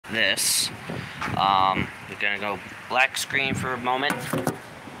this. We're gonna go black screen for a moment.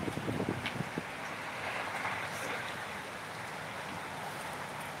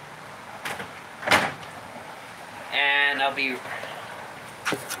 And I'll be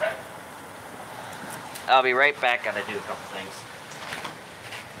right back. Gotta do a couple things.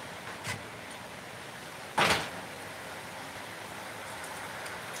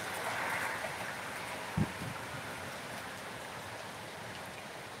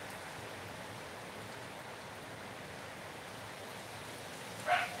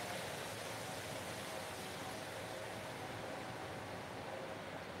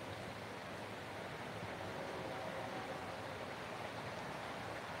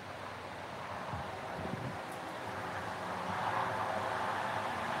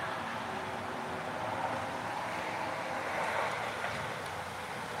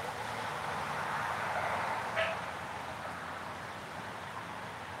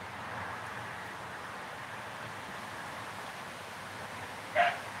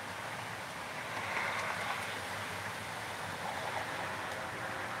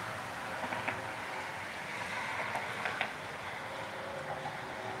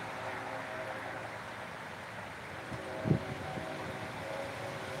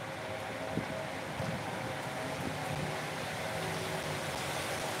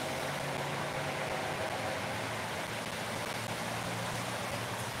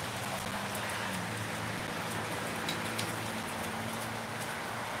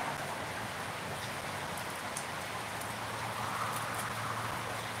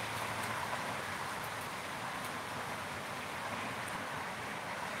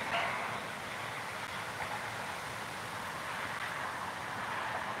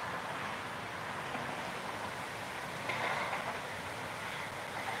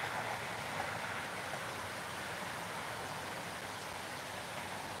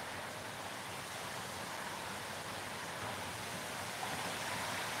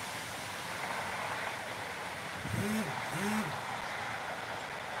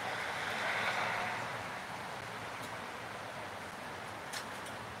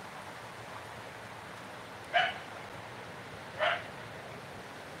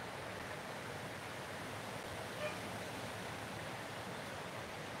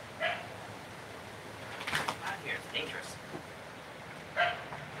 Dangerous.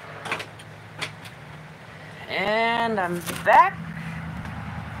 And I'm back.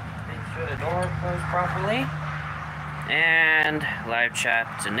 Make sure the door closed properly. And live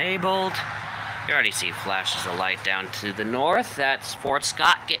chat's enabled. You already see flashes of light down to the north. That's Fort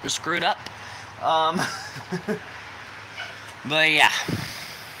Scott getting screwed up. But yeah.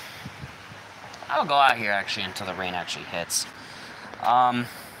 I'll go out here actually until the rain actually hits.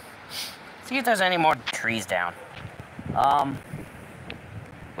 See if there's any more trees down.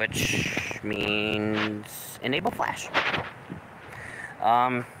 Which means enable flash.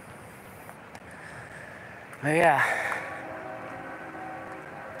 But yeah.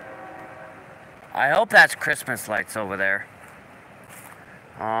 I hope that's Christmas lights over there.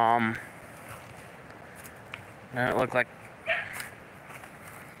 Doesn't look like...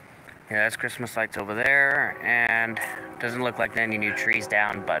 Yeah, that's Christmas lights over there, and doesn't look like any new trees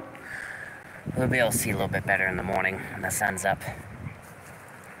down, but we'll be able to see a little bit better in the morning when the sun's up.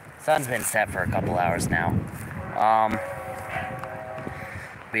 Sun's been set for a couple hours now.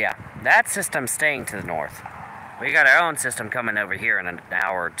 But yeah, that system's staying to the north. We got our own system coming over here in an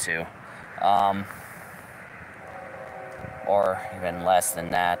hour or two. Or even less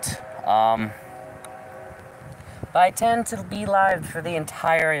than that. But I tend to be live for the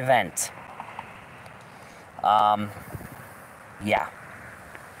entire event. Yeah.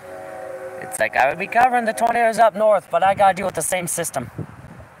 It's like I would be covering the tornadoes up north, but I gotta deal with the same system.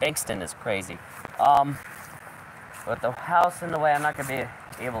 Bankston is crazy. With the house in the way, I'm not gonna be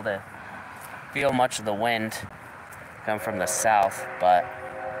able to feel much of the wind come from the south, but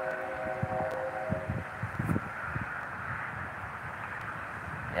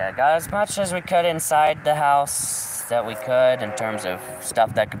yeah, got as much as we could inside the house that we could in terms of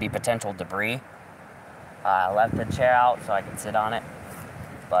stuff that could be potential debris. I left the chair out so I could sit on it,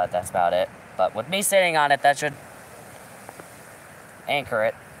 but that's about it. But with me sitting on it, that should anchor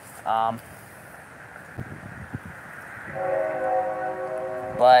it.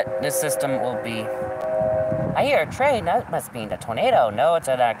 But this system will be... I hear a train. That must mean a tornado. No, it's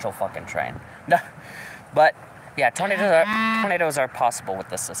an actual fucking train. But yeah, tornadoes are possible with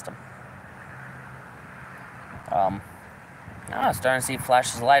this system. I'm starting to see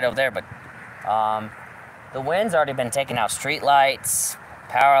flashes of light over there, but the wind's already been taking out street lights,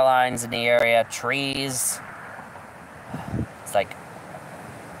 power lines in the area, trees. It's like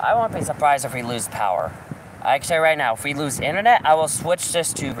I won't be surprised if we lose power. Actually, right now, if we lose internet, I will switch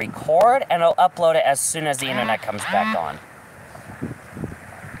this to record, and I'll upload it as soon as the internet comes back on.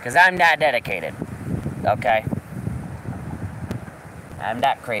 Because I'm that dedicated. Okay? I'm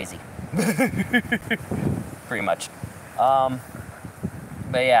that crazy. Pretty much. But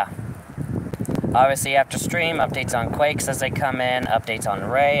yeah. Obviously, after stream, updates on quakes as they come in, updates on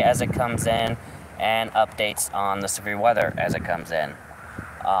Ray as it comes in, and updates on the severe weather as it comes in.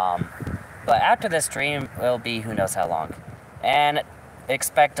 But after this stream, it'll be who knows how long. And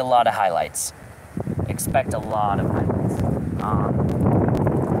expect a lot of highlights. Expect a lot of highlights.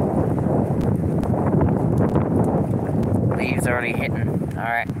 Leaves already hitting.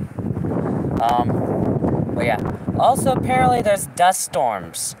 Alright. But yeah. Also, apparently there's dust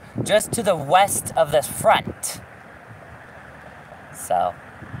storms just to the west of this front. So,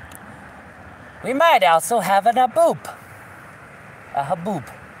 we might also have an haboob. A haboob,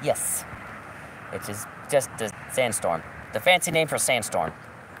 yes. Which is just a sandstorm. The fancy name for sandstorm.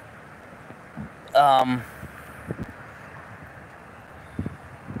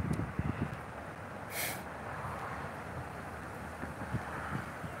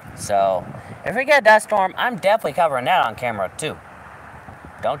 So, if we get a dust storm, I'm definitely covering that on camera too.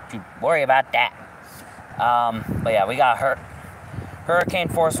 Don't you worry about that. But yeah, we got hurricane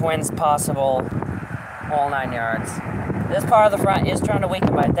force winds possible, whole 9 yards. This part of the front is trying to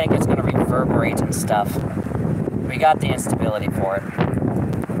weaken, but I think it's going to reverberate and stuff. We got the instability for it.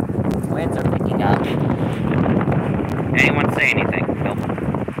 Winds are picking up. Anyone say anything? Nope.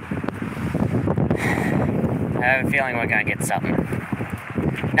 I have a feeling we're going to get something.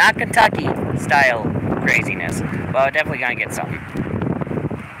 Not Kentucky style craziness, but we're definitely going to get something.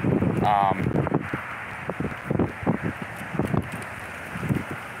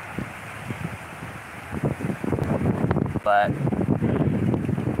 But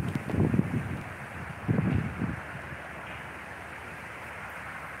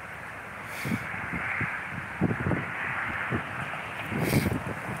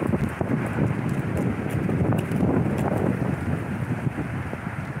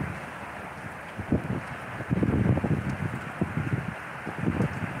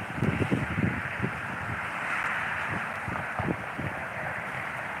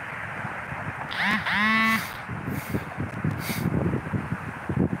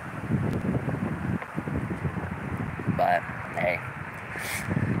hey.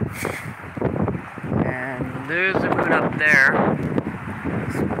 And there's the moon up there.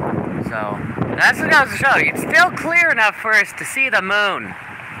 So, that's what I was to show you. It's still clear enough for us to see the moon.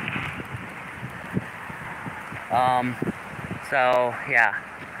 So, yeah.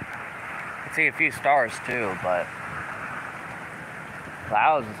 You can see a few stars too, but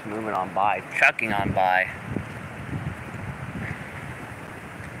clouds is moving on by, chucking on by.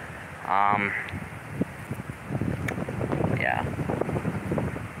 Yeah.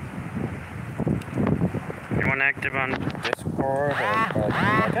 Anyone active on Discord?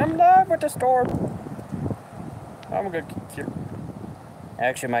 I'm live with the storm. I'm gonna keep you.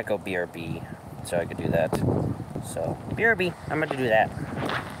 Actually, I might go BRB, so I could do that. So, BRB, I'm gonna do that.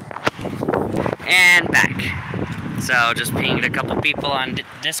 And back. So, just pinged a couple people on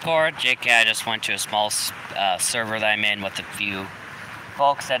Discord. JK, I just went to a small server that I'm in with a few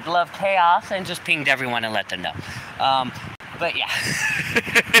folks that love chaos, and just pinged everyone and let them know. But yeah.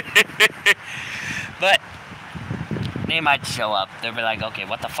 But they might show up. They'll be like, okay,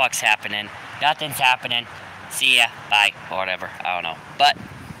 what the fuck's happening? Nothing's happening. See ya. Bye. Or whatever. I don't know. But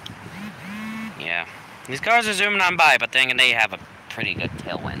yeah. These cars are zooming on by, but then they have a pretty good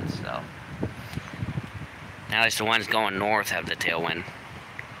tailwind, so. At least the ones going north have the tailwind.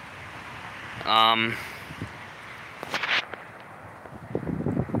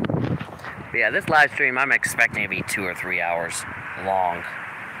 But yeah, this live stream, I'm expecting to be 2 or 3 hours long.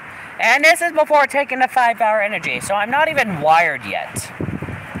 And this is before taking the 5-hour energy, so I'm not even wired yet.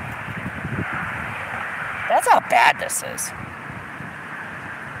 That's how bad this is.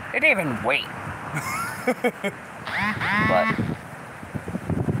 It didn't even wait. But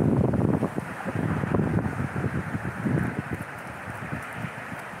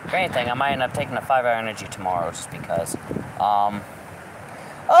if anything, I might end up taking the 5-hour energy tomorrow just because.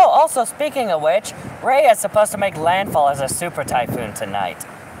 Oh, also, speaking of which, Ray is supposed to make landfall as a super typhoon tonight.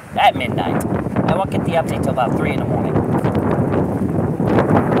 At midnight. I won't get the update till about 3 in the morning.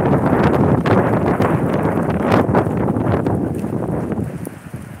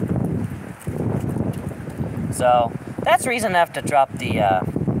 So, that's reason enough to drop the,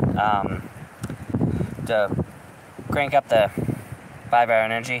 to crank up the 5-hour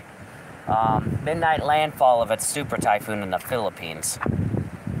energy. Midnight landfall of its super typhoon in the Philippines.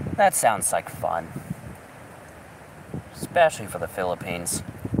 That sounds like fun. Especially for the Philippines.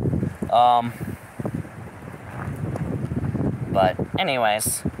 But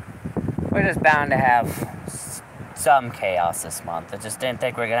anyways, we're just bound to have some chaos this month. I just didn't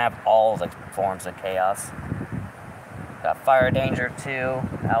think we were gonna have all the forms of chaos. Got fire danger too,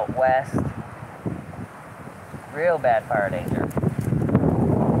 out west. Real bad fire danger.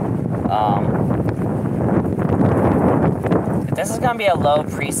 If this is gonna be a low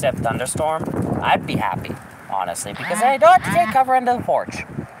precip thunderstorm, I'd be happy, honestly, because I don't have to take cover under the porch.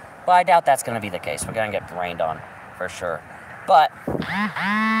 But I doubt that's gonna be the case. We're gonna get rained on, for sure. But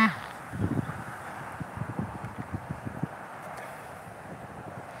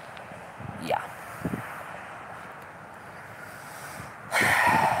yeah.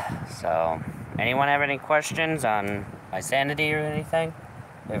 So, anyone have any questions on my sanity or anything?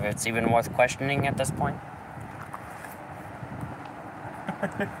 If it's even worth questioning at this point? I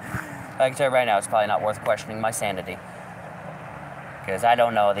can tell you right now, it's probably not worth questioning my sanity. Because I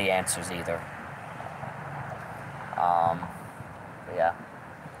don't know the answers either. But yeah.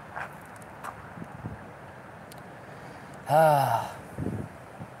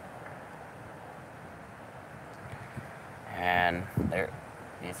 And there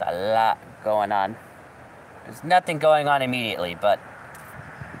is a lot going on. There's nothing going on immediately, but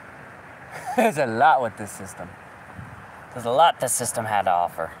there's a lot with this system. There's a lot this system had to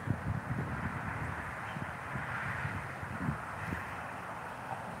offer.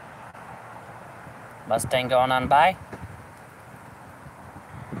 Mustang going on by.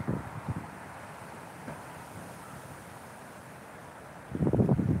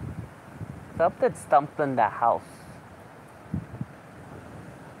 Something stumped in the house.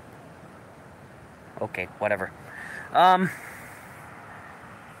 Okay, whatever.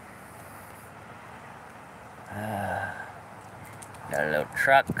 Got a little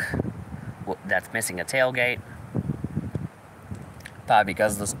truck that's missing a tailgate. Probably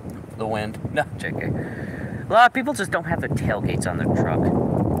because of the wind. No, JK. A lot of people just don't have their tailgates on their truck.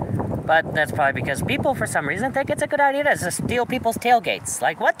 But that's probably because people, for some reason, think it's a good idea to just steal people's tailgates.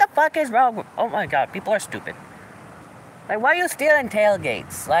 Like, what the fuck is wrong with... Oh my god, people are stupid. Like, why are you stealing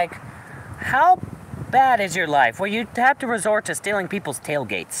tailgates? Like, how bad is your life where you have to resort to stealing people's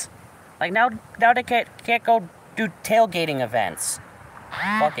tailgates? Like, now they can't go do tailgating events.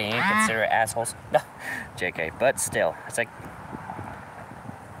 Fucking inconsiderate assholes. No, JK, but still, it's like...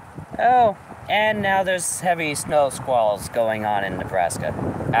 Oh, and now there's heavy snow squalls going on in Nebraska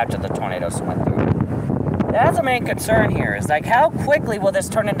after the tornadoes went through. That's the main concern here, is like, how quickly will this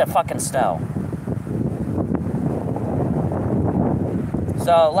turn into fucking snow?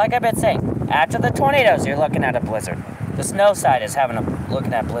 So, like I've been saying, after the tornadoes, you're looking at a blizzard. The snow side is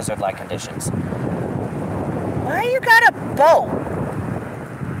looking at blizzard-like conditions. Why you got a boat?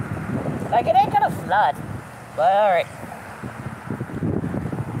 Like, it ain't gonna flood. But, alright.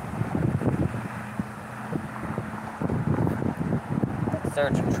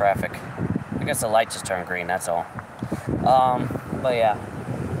 Surge in traffic. I guess the light just turned green, that's all. But yeah.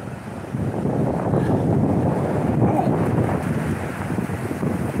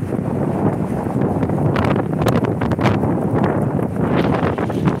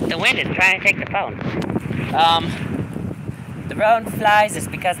 The wind is trying to take the phone. The phone flies is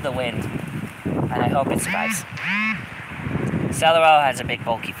because of the wind. And I hope it survives. Celero has a big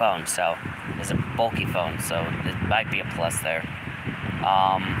bulky phone, so it's a bulky phone, so it might be a plus there.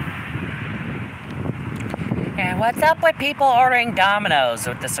 And what's up with people ordering Domino's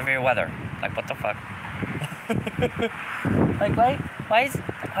with the severe weather? Like, what the fuck? Like, why is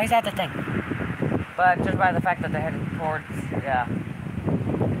that the thing? But just by the fact that they're heading towards, yeah.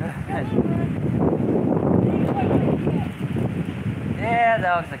 Yeah,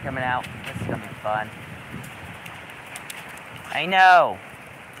 dogs are coming out. This is gonna be fun. I know.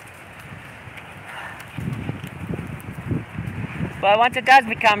 But once it does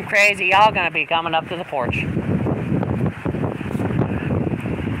become crazy, y'all gonna be coming up to the porch.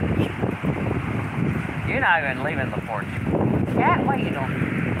 You're not even leaving the porch. Cat, what are you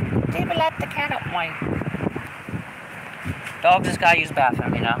doing? David, let the cat out, why? Dog just gotta use the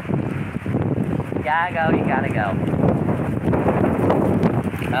bathroom, you know? You gotta go, you gotta go.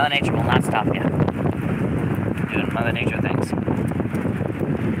 Mother Nature will not stop you. Doing Mother Nature things. And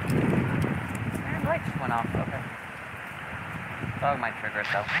light just went off, okay. Dog might trigger it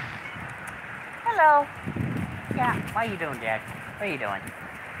though. Hello. Yeah, what are you doing, Jack? What are you doing?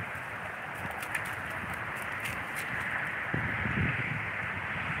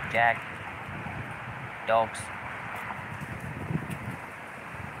 Jack. Dogs.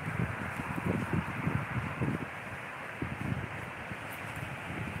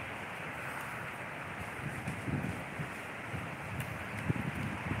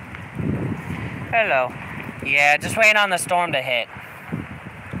 Hello. Yeah, just waiting on the storm to hit.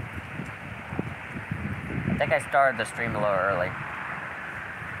 I think I started the stream a little early.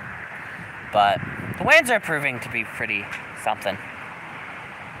 But the winds are proving to be pretty something.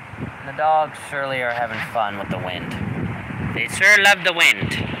 The dogs surely are having fun with the wind. They sure love the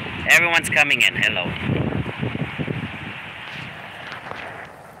wind. Everyone's coming in. Hello.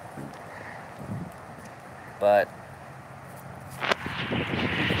 But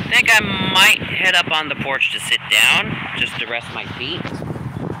I think I might head up on the porch to sit down, just to rest my feet.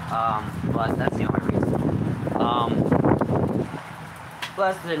 But that's the only reason.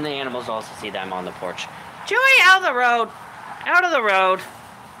 Plus, then the animals also see that I'm on the porch. Joey, out of the road! Out of the road!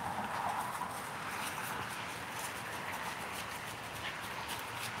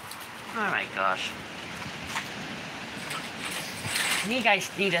 Oh my gosh. You guys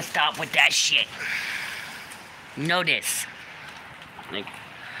need to stop with that shit. Know this. Like,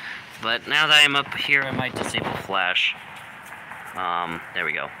 but now that I'm up here, I might disable flash. There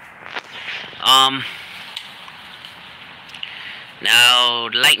we go. Now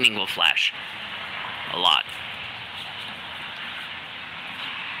lightning will flash. A lot.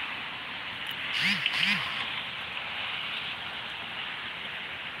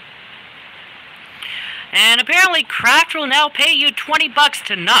 And apparently Kraft will now pay you $20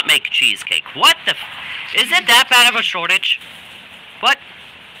 to not make cheesecake. What the is it that bad of a shortage? What?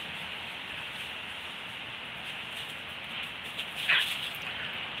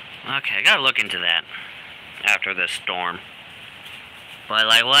 Okay, I gotta look into that after this storm. But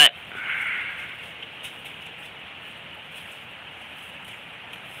like what?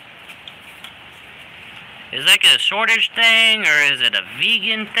 Is that like a shortage thing, or is it a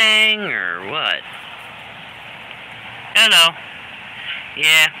vegan thing, or what? Hello.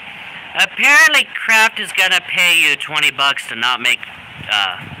 Yeah. Apparently Kraft is gonna pay you $20 to not make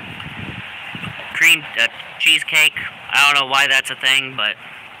cream cheesecake. I don't know why that's a thing, but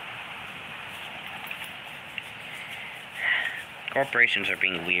corporations are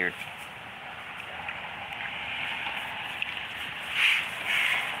being weird.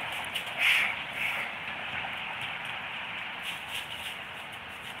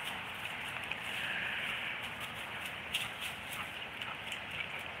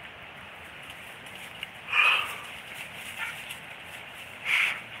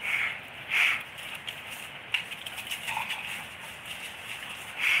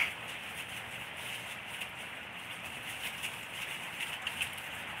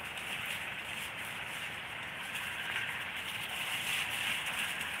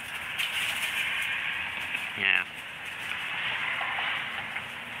 Yeah.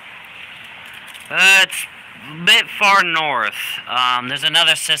 It's a bit far north. There's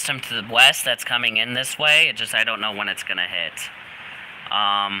another system to the west that's coming in this way. It just, I don't know when it's gonna hit.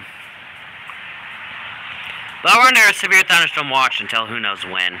 But we're under a severe thunderstorm watch until who knows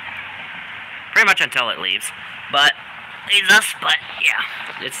when. Pretty much until it leaves. But, leaves us, but yeah.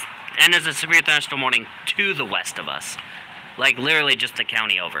 And there's a severe thunderstorm warning to the west of us. Like, literally just the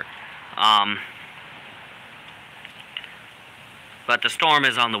county over. But the storm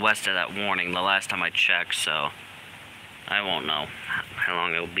is on the west of that warning the last time I checked, so I won't know how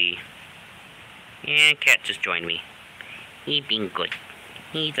long it'll be. Yeah, cat just joined me. He's being good.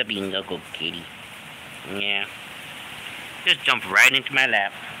 He's being a good kitty. Yeah. Just jumped right into my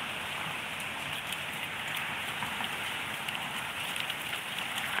lap.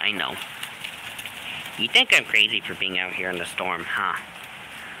 I know. You think I'm crazy for being out here in the storm, huh?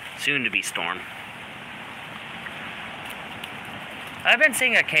 Soon to be storm. I've been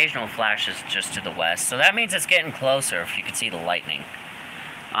seeing occasional flashes just to the west, so that means it's getting closer if you can see the lightning.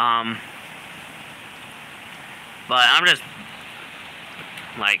 But I'm just,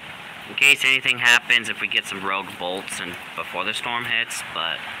 like, in case anything happens, if we get some rogue bolts and before the storm hits,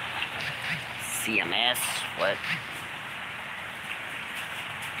 but CMS, what?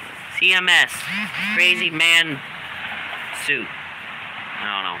 CMS, crazy man suit. I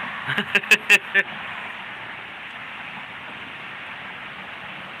don't know.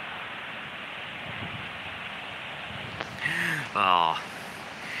 Oh.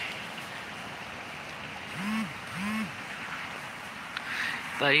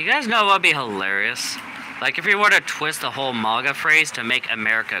 But you guys know what would be hilarious? Like if you were to twist the whole MAGA phrase to make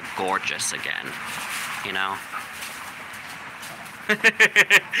America gorgeous again. You know?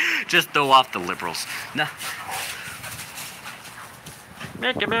 Just throw off the liberals. No.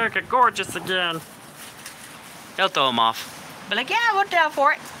 Make America gorgeous again. They'll throw them off. Be like, yeah, we're down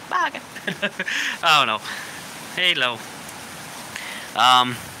for it. MAGA. I don't know. Hello.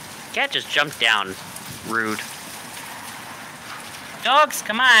 Cat just jumped down. Rude. Dogs,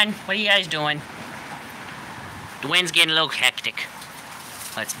 come on. What are you guys doing? The wind's getting a little hectic.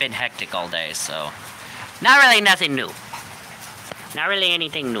 It's been hectic all day, so... Not really nothing new. Not really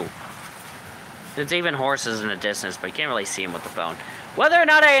anything new. There's even horses in the distance, but you can't really see them with the phone. Whether or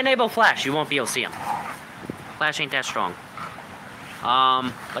not I enable flash, you won't be able to see them. Flash ain't that strong.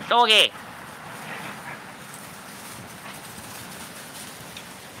 But doggy.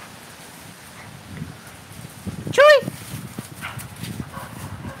 Chewy!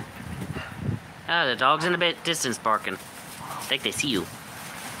 Ah, the dog's in a bit distance barking. I think they see you.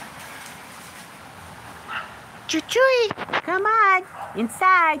 Chewy! Come on!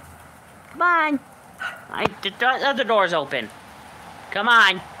 Inside! Come on! The other door's open. Come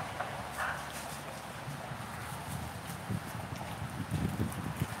on!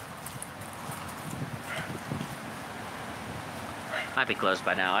 Might be closed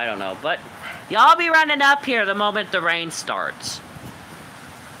by now, I don't know. But y'all be running up here the moment the rain starts.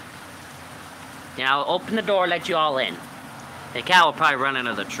 Now, I'll open the door, let you all in. The cat will probably run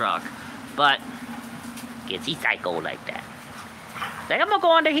into the truck. But, gets he psycho like that. Like, I'm gonna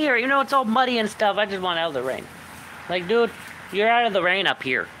go under here, you know, it's all muddy and stuff. I just want out of the rain. Like, dude, you're out of the rain up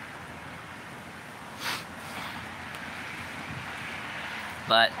here.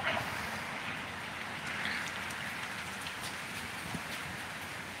 But...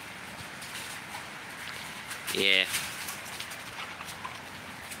 yeah.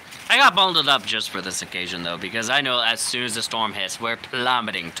 I got bundled up just for this occasion, though, because I know as soon as the storm hits, we're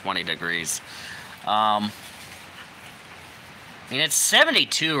plummeting 20 degrees. I mean, it's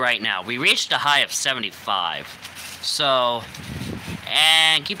 72 right now. We reached a high of 75. So,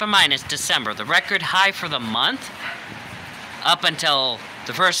 and keep in mind, it's December. The record high for the month, up until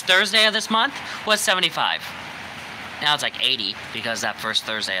the first Thursday of this month, was 75. Now it's like 80, because that first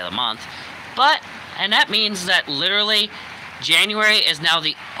Thursday of the month. But, and that means that literally, January is now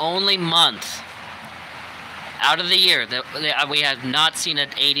the only month out of the year that we have not seen an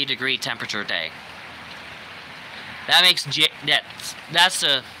 80-degree temperature day. That makes that's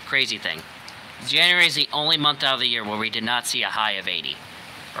a crazy thing. January is the only month out of the year where we did not see a high of 80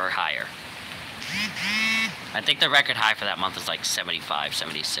 or higher. I think the record high for that month is like 75,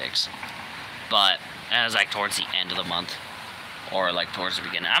 76. But that was like towards the end of the month, or like towards the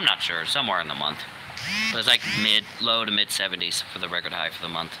beginning. I'm not sure, somewhere in the month. But it's like low to mid 70s for the record high for the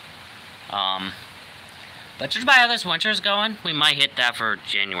month. But just by how this winter's going, we might hit that for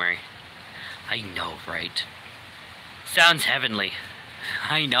January. I know, right? Sounds heavenly.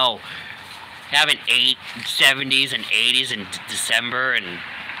 I know. Having 70s and 80s in December in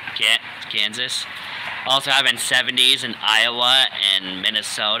Kansas. Also having 70s in Iowa and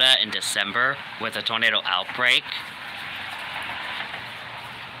Minnesota in December with a tornado outbreak.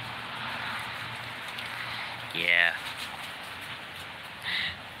 Yeah.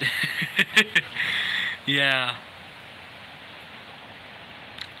 Yeah.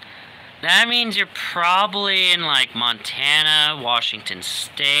 That means you're probably in like Montana, Washington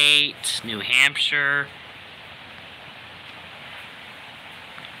State, New Hampshire.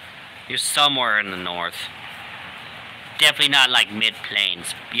 You're somewhere in the north. Definitely not like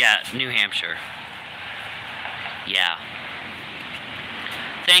mid-plains. Yeah, New Hampshire. Yeah.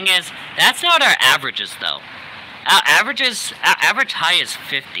 Thing is, that's not our averages though. Our average high is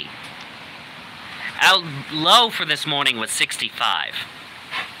 50. Our low for this morning was 65.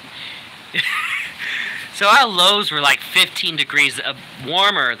 So our lows were like 15 degrees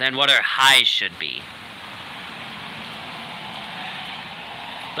warmer than what our highs should be.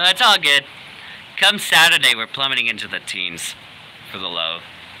 But it's all good. Come Saturday, we're plummeting into the teens for the low.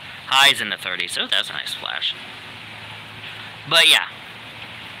 Highs in the 30s, so that's a nice flash. But yeah.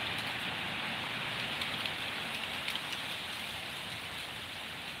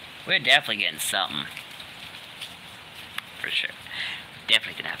 We're definitely getting something. For sure.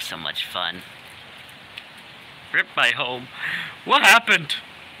 Definitely gonna have so much fun. Rip my home. What happened?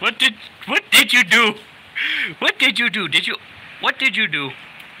 What did you do? What did you do? What did you do?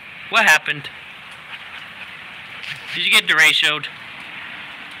 What happened? Did you get deratioed?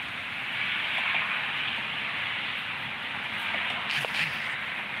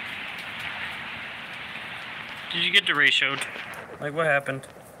 Did you get deratioed? Like, what happened?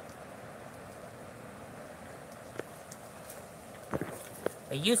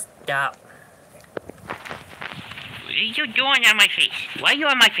 You stop. What are you doing on my face? Why are you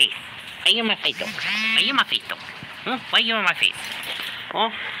on my face? Why are you on my face, though? Why are you on my face, though? Huh? Why are you on my face?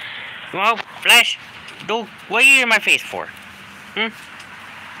 Oh? Well, Flash, dude, what are you in my face for? Hmm?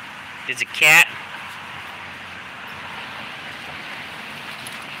 There's a cat.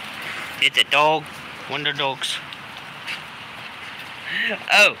 It's a dog. One of the dogs.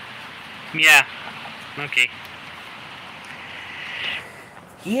 Oh. Yeah. Okay.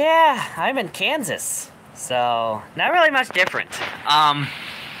 Yeah, I'm in Kansas, so not really much different. Not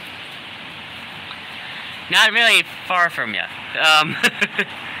really far from you.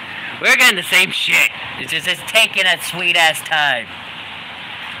 We're getting the same shit. It's just it's taking a sweet ass time.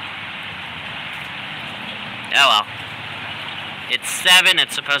 Oh well. It's 7.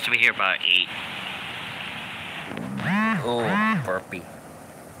 It's supposed to be here by 8. Oh, burpee.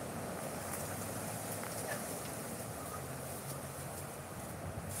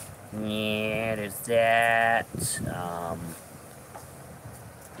 Yeah, there's that.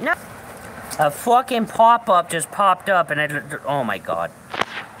 No. A fucking pop-up just popped up and it, oh my god.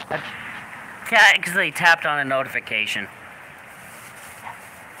 I actually tapped on a notification.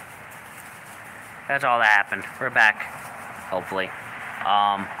 That's all that happened. We're back. Hopefully.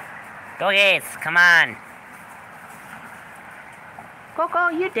 Go yes, come on. Coco,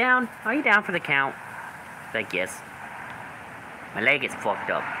 you down? Are you down for the count? Like, yes. My leg is fucked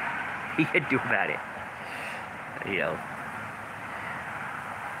up. What you can do about it? You know.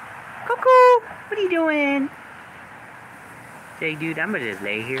 Coco, what are you doing? Say, dude, I'm gonna just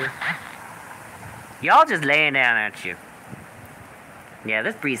lay here. Y'all just laying down, aren't you? Yeah,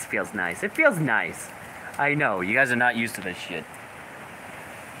 this breeze feels nice. It feels nice. I know, you guys are not used to this shit.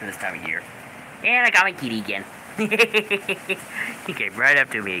 For this time of year. And I got my kitty again. He came right up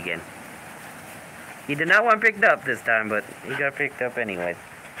to me again. He did not want picked up this time, but he got picked up anyway.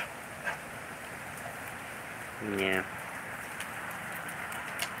 Yeah.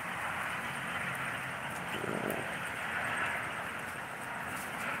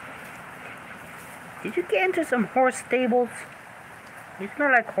 Did you get into some horse stables? You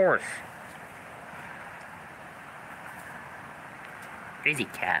smell like horse. Crazy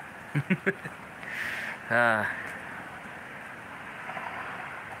cat.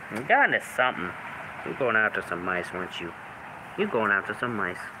 You got into something. You're going after some mice, weren't you? You're going after some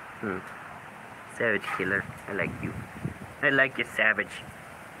mice. Savage killer. I like you. I like you, savage.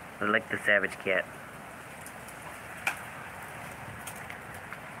 I like the savage cat.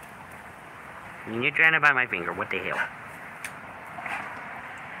 And you're trying to bite my finger. What the hell?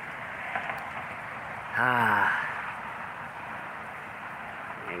 I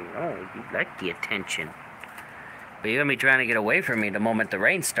know, you like the attention. But you're gonna be trying to get away from me the moment the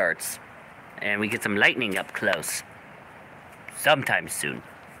rain starts. And we get some lightning up close. Sometime soon.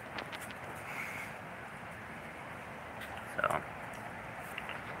 So.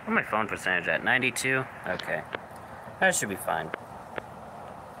 What's my phone percentage at? 92? Okay. That should be fine.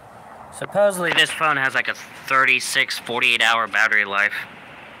 Supposedly this phone has like a 36, 48 hour battery life.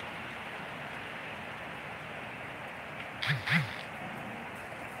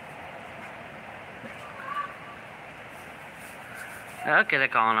 Okay, they're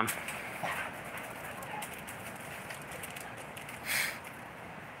calling him.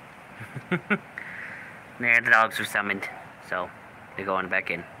 There, the dogs were summoned, so they're going back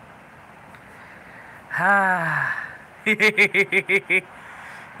in.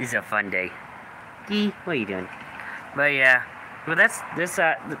 It's a fun day. What are you doing? But yeah, well that's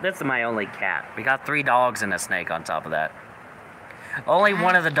my only cat. We got 3 dogs and a snake on top of that. Only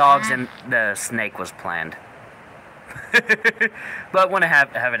one of the dogs and the snake was planned. But wouldn't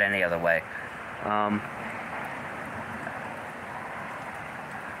have it any other way.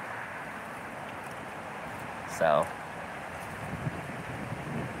 So.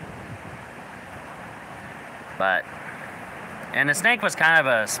 But. And the snake was kind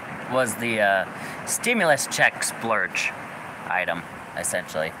of was the stimulus check splurge item,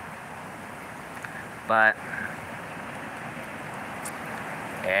 essentially. But.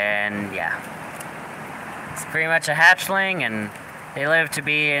 And yeah. It's pretty much a hatchling, and they live to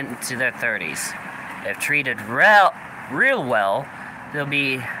be into their 30s. If treated real well, they'll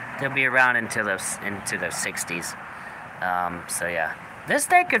be around into their 60s. So yeah, this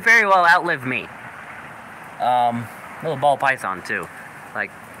snake could very well outlive me. Little ball python too.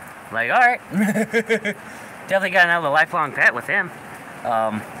 Like, all right. Definitely got another lifelong pet with him.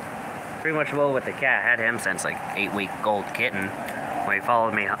 Pretty much well with the cat. Had him since like 8-week-old kitten when he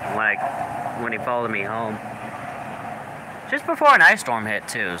followed me when he followed me home. Just before an ice storm hit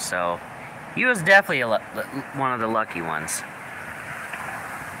too, so he was definitely one of the lucky ones.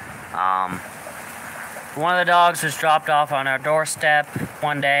 One of the dogs was dropped off on our doorstep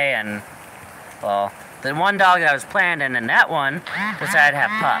one day, and well, the one dog that was planned, and then that one decided to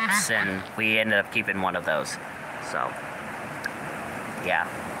have pups, and we ended up keeping one of those. So, yeah.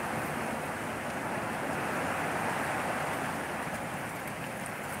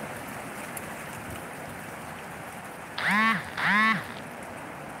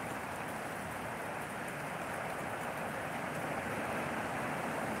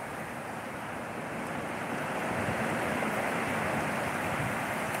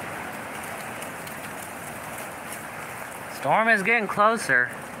 storm is getting closer.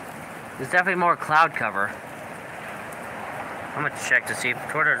 There's definitely more cloud cover. I'm gonna check to see if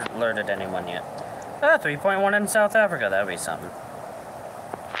Twitter alerted anyone yet. 3.1 in South Africa, that'd be something.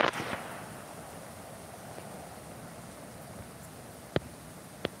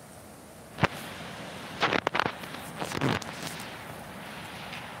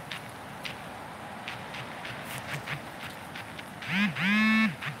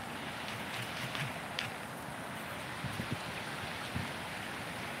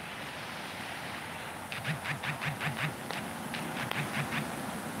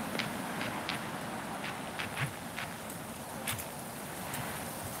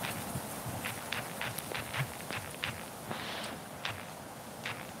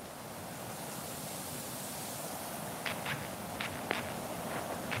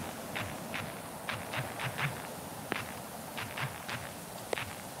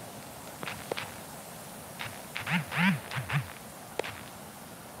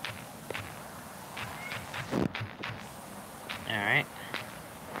 Alright.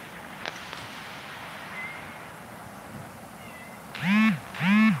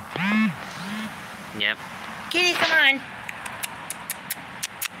 Yep. Kitty, come on!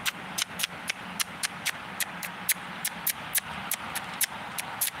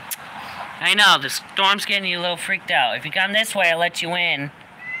 I know, the storm's getting you a little freaked out. If you come this way, I'll let you in.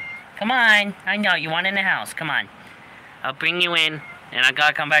 Come on. I know, you want in the house. Come on. I'll bring you in, and I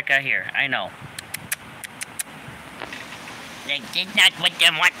gotta come back out here. I know. I did not want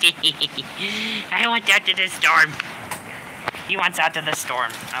them watching. I want out to the storm. He wants out to the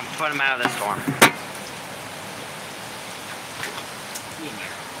storm. I'll put him out of the storm.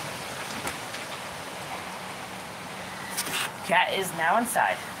 Cat is now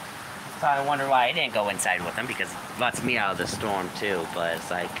inside. Probably wonder why I didn't go inside with him, because it lets me out of the storm too. But it's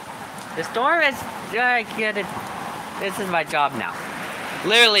like, the storm is, I get it. This is my job now.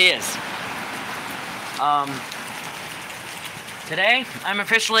 Literally is. Today, I'm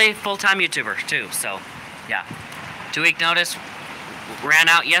officially full-time YouTuber too, so yeah. 2-week notice ran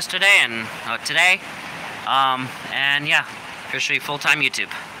out yesterday and today. And yeah, officially full-time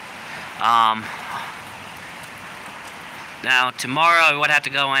YouTube. Now tomorrow I would have to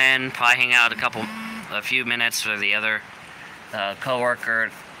go in, probably hang out a few minutes for the other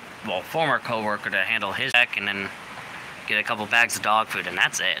coworker, well, former coworker, to handle his check, and then get a couple bags of dog food, and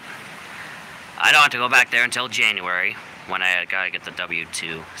that's it. I don't have to go back there until January, when I gotta get the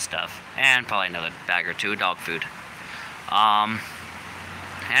W-2 stuff, and probably another bag or two of dog food. And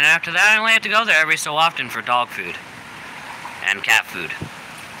after that, I only have to go there every so often for dog food and cat food.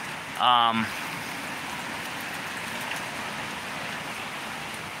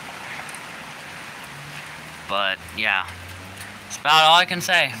 But yeah, that's about all I can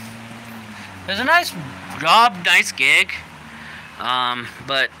say. It was a nice job, nice gig,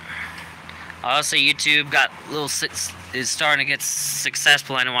 but honestly, YouTube got a little is starting to get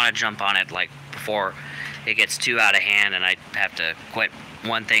successful. I don't want to jump on it like before it gets too out of hand, and I have to quit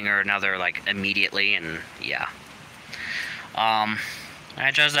one thing or another like immediately. And yeah,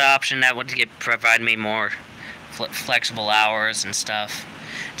 I chose the option that would provide me more flexible hours and stuff.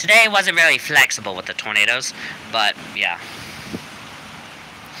 Today wasn't very flexible with the tornadoes, but yeah.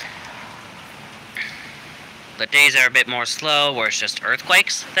 The days are a bit more slow, where it's just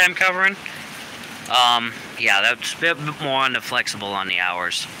earthquakes that I'm covering. Yeah, that's a bit more on the flexible on the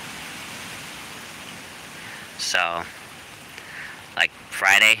hours. So, like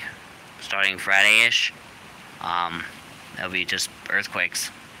Friday, starting Friday-ish, it'll be just earthquakes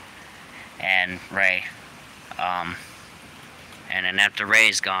and Ray. And then after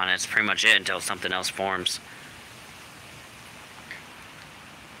Ray's gone, it's pretty much it until something else forms.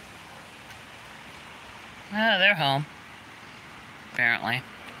 Oh, they're home. Apparently.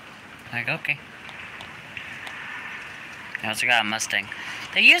 Like, okay. They also got a Mustang.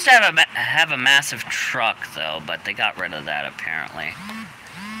 They used to have a massive truck, though, but they got rid of that, apparently.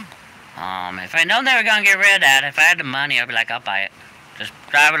 If I'd known they were gonna get rid of that, if I had the money, I'd be like, I'll buy it. Just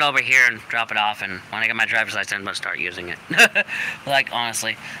drive it over here and drop it off, and when I get my driver's license, I'm gonna start using it. Like,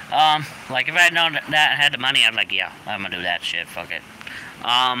 honestly. Like, if I had known that and had the money, I'd be like, yeah, I'm gonna do that shit, fuck it.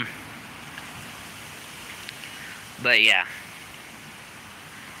 But yeah.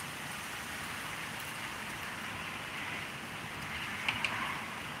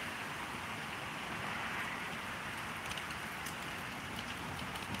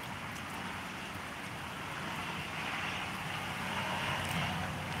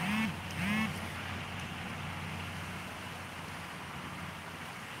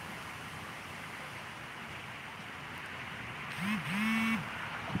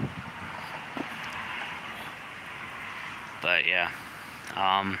 But yeah,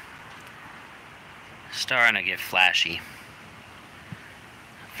 starting to get flashy.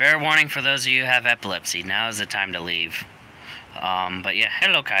 Fair warning for those of you who have epilepsy. Now is the time to leave. But yeah,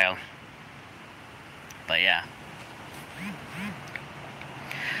 hello Kyle. But yeah.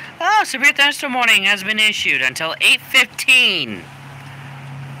 Oh, severe thunderstorm warning has been issued until 8:15.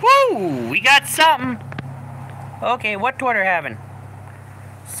 Woo! We got something. Okay, what Twitter having?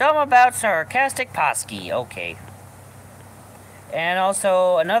 Something about sarcastic Posky. Okay. And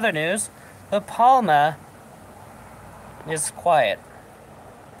also, another news. La Palma is quiet.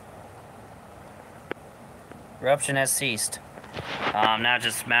 Eruption has ceased. Now it's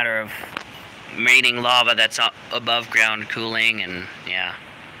just a matter of raining lava that's up above ground cooling, and yeah.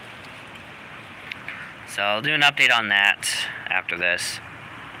 So I'll do an update on that after this.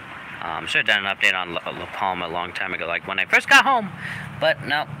 Should have done an update on La Palma a long time ago, like when I first got home. But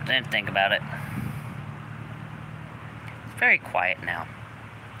no, didn't think about it. It's very quiet now.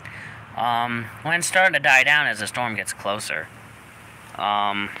 When it's starting to die down as the storm gets closer.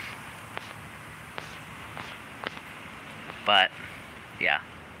 But, yeah.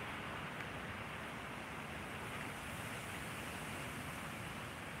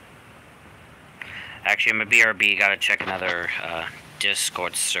 Actually, I'm a BRB, gotta check another,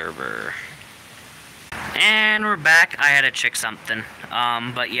 Discord server. And we're back. I had to check something.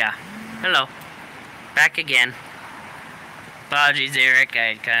 But yeah. Hello. Back again. Apologies, Eric.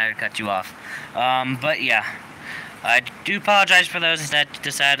 I kind of cut you off. But yeah. I do apologize for those that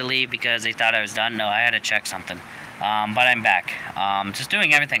decided to leave because they thought I was done. No, I had to check something. But I'm back. Just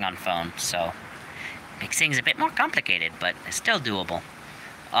doing everything on phone, so makes things a bit more complicated, but it's still doable.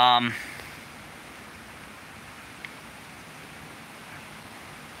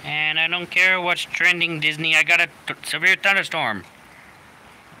 And I don't care what's trending, Disney. I got a severe thunderstorm.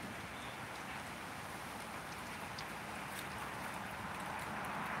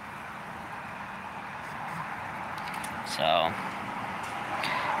 So,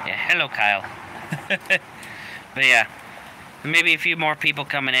 yeah, hello, Kyle. But yeah, maybe a few more people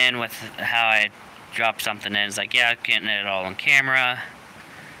coming in with how I dropped something in. It's like, yeah, getting it all on camera.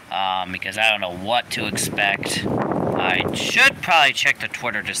 Because I don't know what to expect. I should probably check the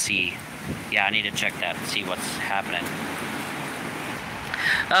Twitter to see. Yeah, I need to check that and see what's happening.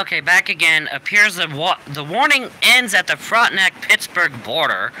 Okay, back again. Appears the warning ends at the Frontenac-Pittsburg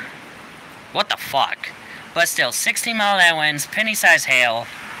border. What the fuck? But still, 60-mile-an-hour winds, penny-sized hail,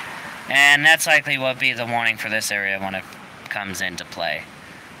 and that's likely what would be the warning for this area when it comes into play.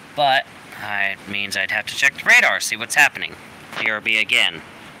 But it means I'd have to check the radar, see what's happening. BRB again.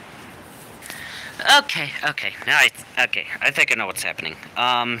 Okay. Now I think I know what's happening.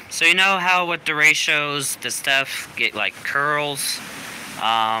 So you know how with the ratios, the stuff get like curls.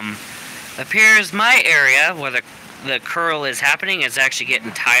 Appears my area where the curl is happening is actually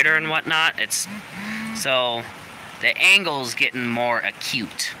getting tighter and whatnot. So the angle's getting more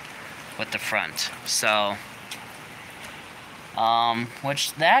acute with the front. So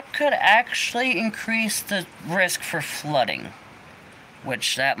which that could actually increase the risk for flooding,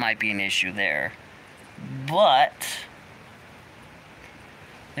 which that might be an issue there. But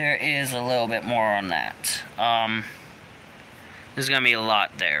there is a little bit more on that. There's gonna be a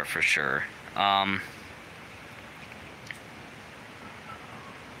lot there for sure.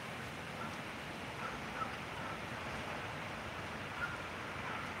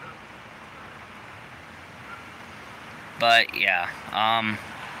 But yeah,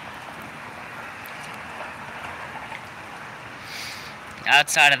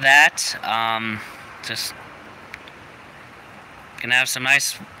 outside of that, just gonna have some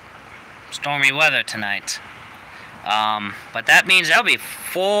nice stormy weather tonight. But that means there'll be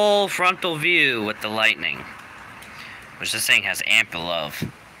full frontal view with the lightning, which this thing has ample of.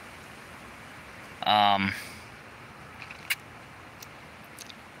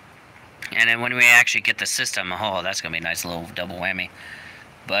 And then when we actually get the system, oh, that's gonna be a nice little double whammy.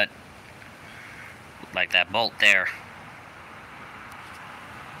 But like that bolt there.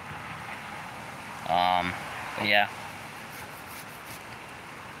 Yeah.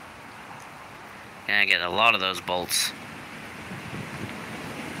 Gonna get a lot of those bolts.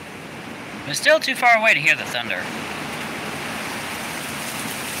 But still too far away to hear the thunder.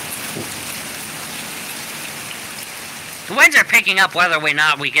 The winds are picking up whether or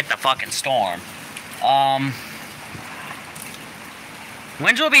not we get the fucking storm.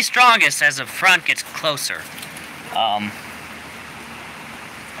 Winds will be strongest as the front gets closer.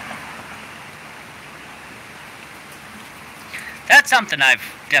 That's something I've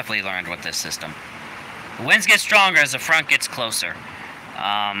definitely learned with this system. The winds get stronger as the front gets closer.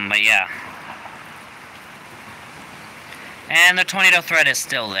 But yeah. And the tornado threat is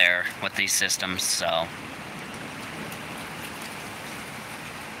still there with these systems, so.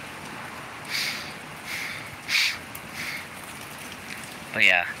 But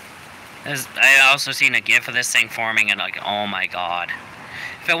yeah. I also seen a GIF of this thing forming and like, oh my god.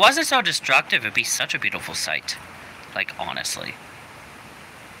 If it wasn't so destructive, it'd be such a beautiful sight. Like, honestly.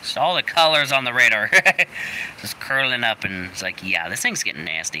 Just all the colors on the radar. Just curling up and it's like, yeah, this thing's getting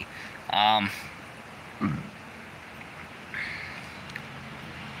nasty.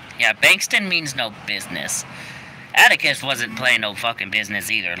 Yeah, Bankston means no business. Atticus wasn't playing no fucking business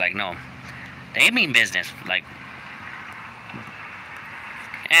either. Like, no. They mean business. Like.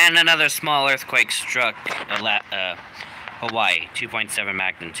 And another small earthquake struck Hawaii. 2.7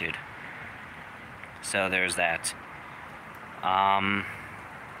 magnitude. So there's that.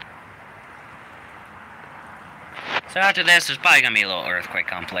 So after this, there's probably going to be a little earthquake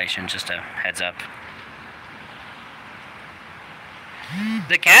compilation. Just a heads up.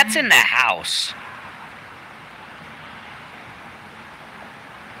 The cat's in the house.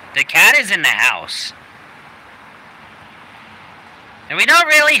 The cat is in the house. And we don't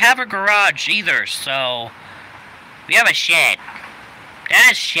really have a garage either, so we have a shed. That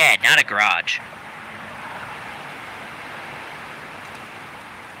is a shed, not a garage.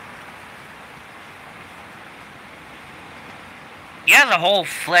 He has a whole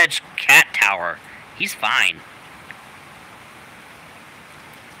fledged cat tower. He's fine.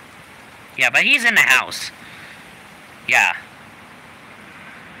 Yeah, but he's in the house. Yeah.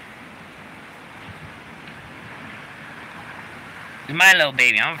 He's my little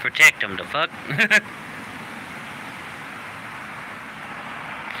baby. I'm gonna protect him, the fuck. But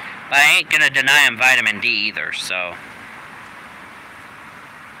I ain't gonna deny him vitamin D either, so.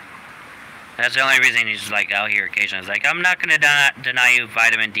 That's the only reason he's like out here occasionally. He's like, I'm not gonna deny you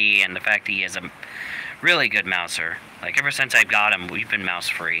vitamin D and the fact that he is a really good mouser. Like, ever since I got him, we've been mouse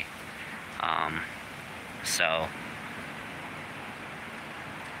free. So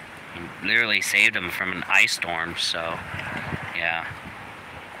literally saved him from an ice storm, so yeah.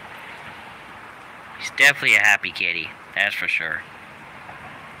 He's definitely a happy kitty, that's for sure.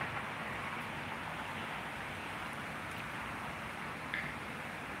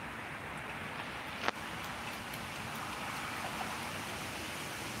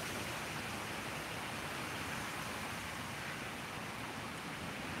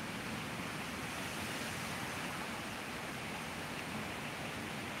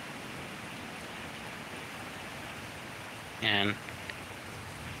 And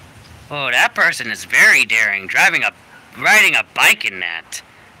oh, that person is very daring, riding a bike in that.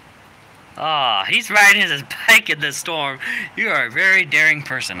 Oh, he's riding his bike in the storm. You are a very daring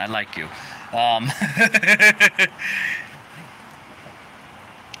person. I like you.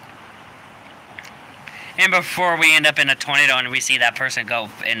 And before we end up in a tornado and we see that person go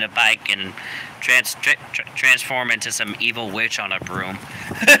in a bike and transform into some evil witch on a broom.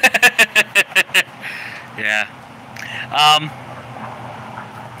 Yeah.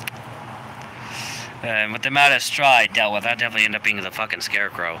 And with the amount of straw I dealt with, I definitely end up being the fucking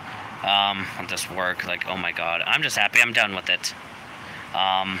scarecrow. On this work, like, oh my god. I'm just happy I'm done with it.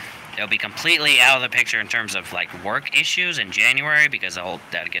 It'll be completely out of the picture in terms of, like, work issues in January, because I'll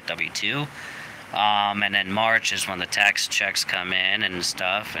have to get W-2. And then March is when the tax checks come in and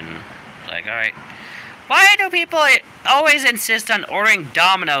stuff, and, like, alright. Why do people always insist on ordering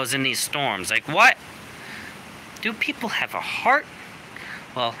Domino's in these storms? Like, what? Do people have a heart?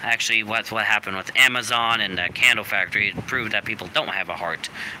 Well, actually, what happened with Amazon and the candle factory proved that people don't have a heart.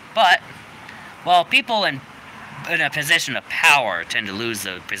 But, well, people in a position of power tend to lose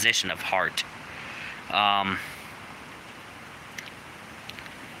the position of heart.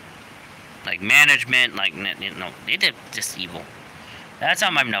 Like management, like, you know, they're just evil. That's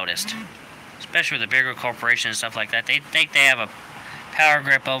something I've noticed. Especially with the bigger corporations and stuff like that. They think they have a power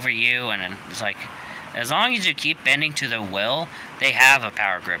grip over you, and it's like, as long as you keep bending to their will, they have a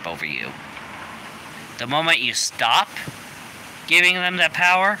power grip over you. The moment you stop giving them that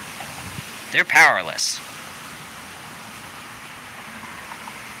power, they're powerless.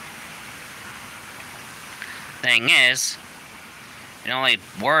 Thing is, it only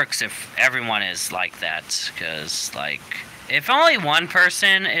works if everyone is like that. Because, like, if only one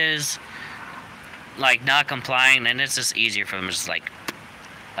person is, like, not complying, then it's just easier for them to just, like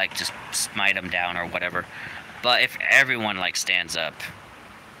just smite them down or whatever. But if everyone, like, stands up,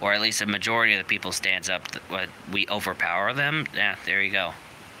 or at least a majority of the people stands up, we overpower them, yeah, there you go.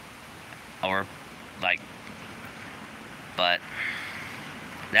 Or, like, but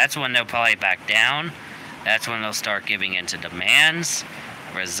that's when they'll probably back down. That's when they'll start giving in to demands,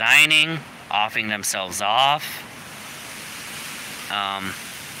 resigning, offing themselves off.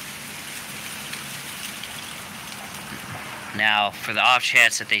 Now, for the off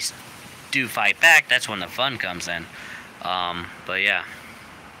chance that they do fight back, that's when the fun comes in. But yeah.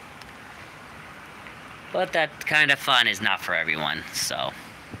 But that kind of fun is not for everyone, so.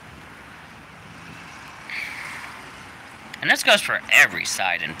 And this goes for every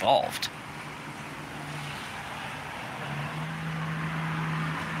side involved.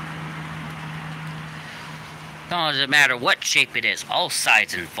 Doesn't matter what shape it is, all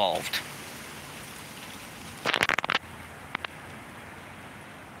sides involved.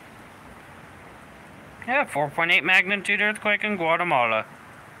 Yeah, 4.8 magnitude earthquake in Guatemala.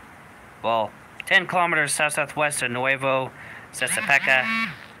 Well, 10 kilometers south-southwest of Nuevo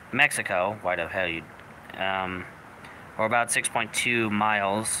Sestapeca, Mexico. Why the hell you... or about 6.2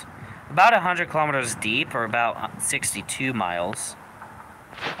 miles. About 100 kilometers deep, or about 62 miles.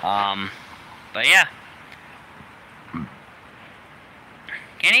 But yeah.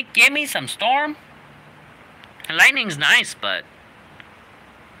 Can you give me some storm? The lightning's nice, but...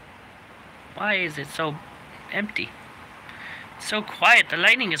 why is it so empty? It's so quiet. The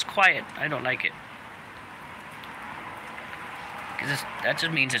lightning is quiet. I don't like it. Because that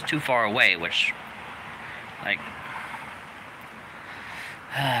just means it's too far away, which... like...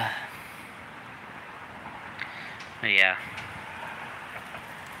 but yeah.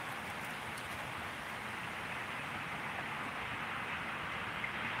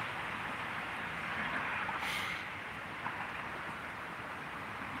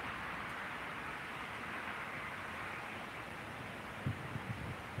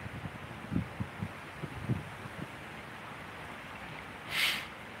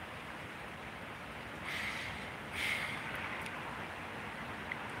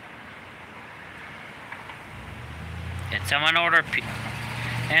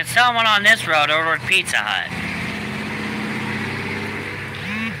 And someone on this road ordered Pizza Hut.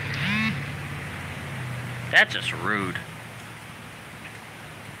 That's just rude.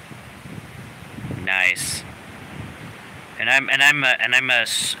 Nice. And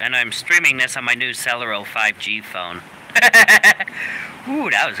I'm streaming this on my new Celero 5G phone. Ooh,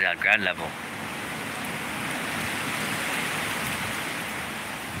 that was at ground level.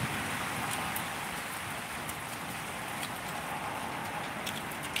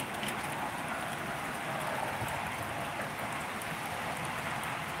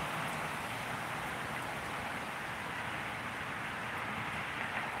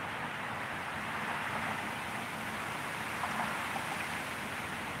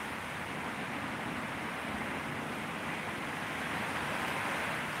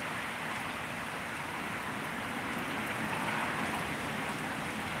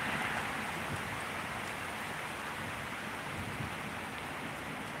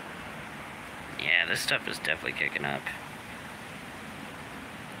 Yeah, this stuff is definitely kicking up.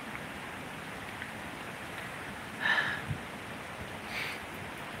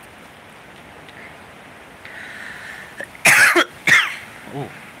 Ooh.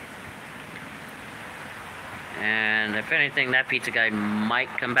 And if anything, that pizza guy might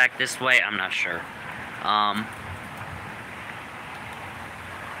come back this way. I'm not sure.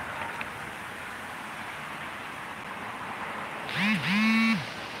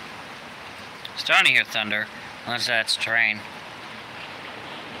 Starting to hear thunder, unless that's a train.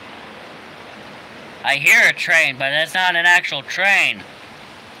 I hear a train, but that's not an actual train.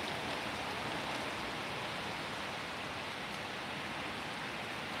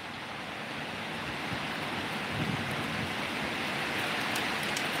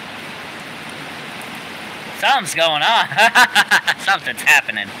 Something's going on. Something's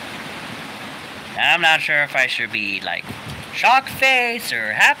happening. And I'm not sure if I should be like shock face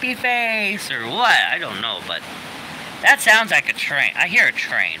or happy face or what. I don't know, but that sounds like a train. I hear a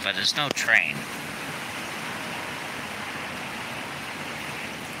train, but there's no train.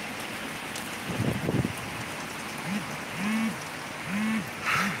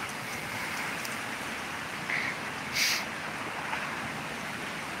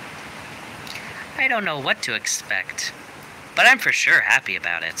 I don't know what to expect, but I'm for sure happy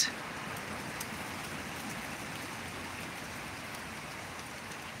about it.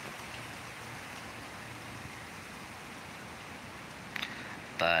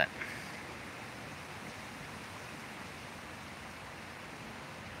 But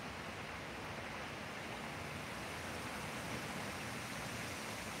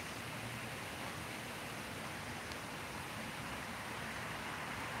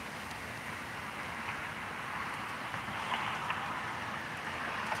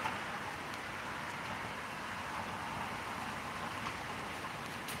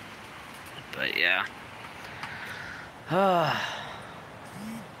yeah.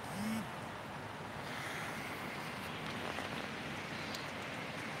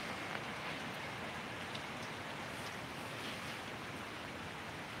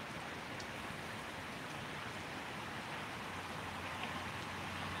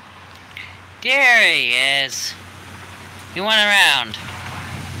 There he is. He went around.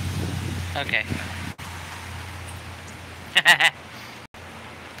 Okay.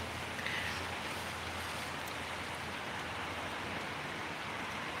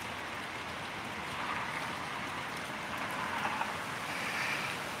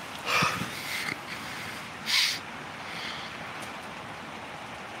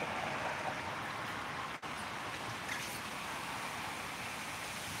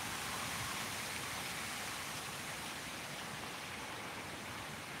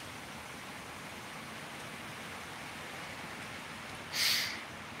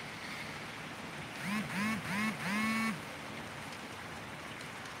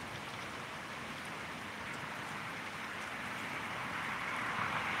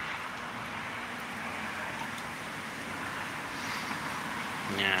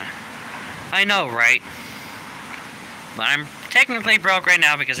 Yeah. I know, right? But I'm technically broke right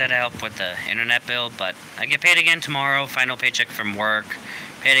now because I had to help with the internet bill, but I get paid again tomorrow, final paycheck from work,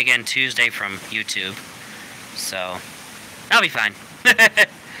 paid again Tuesday from YouTube. So, I'll be fine.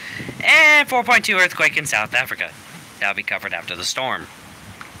 And 4.2 earthquake in South Africa. That'll be covered after the storm.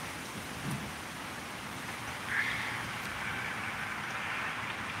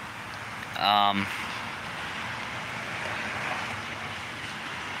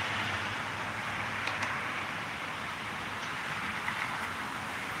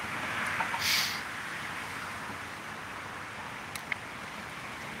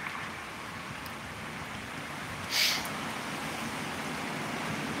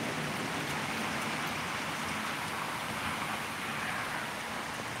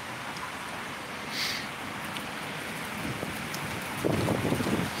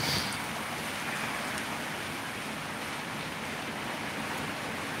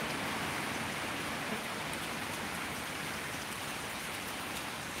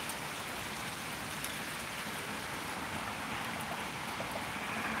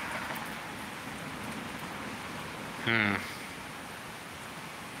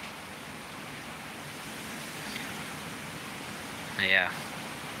 Yeah.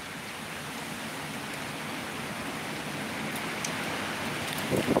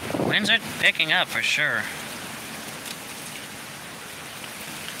 Winds are picking up for sure.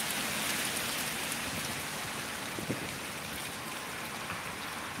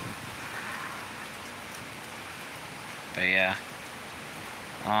 But yeah.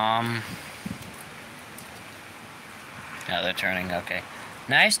 Now they're turning, okay.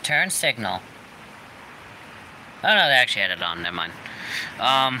 Nice turn signal. Oh no, they actually had it on, never mind.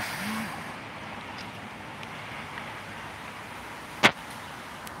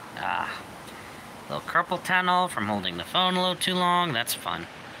 Little carpal tunnel from holding the phone a little too long, that's fun.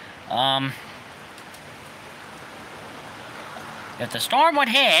 If the storm would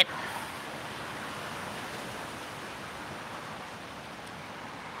hit...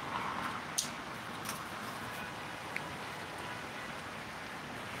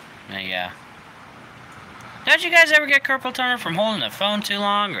 Yeah. Don't you guys ever get carpal tunnel from holding the phone too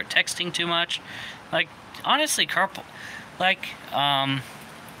long or texting too much? Like, honestly, carpal... Like, I'm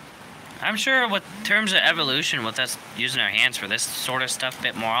sure with terms of evolution, with us using our hands for this sort of stuff a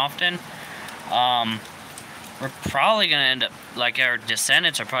bit more often, we're probably going to end up... Like, our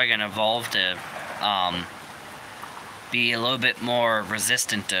descendants are probably going to evolve to, be a little bit more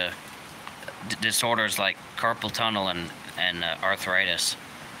resistant to disorders like carpal tunnel and arthritis.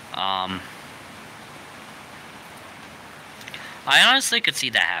 I honestly could see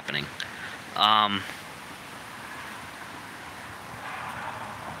that happening.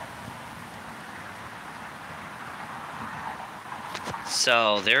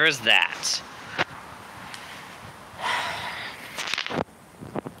 So there is that.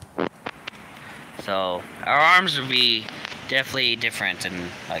 So our arms would be definitely different in,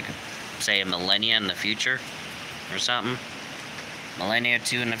 like, say, a millennia in the future or something. Millennia or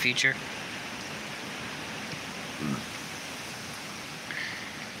two in the future.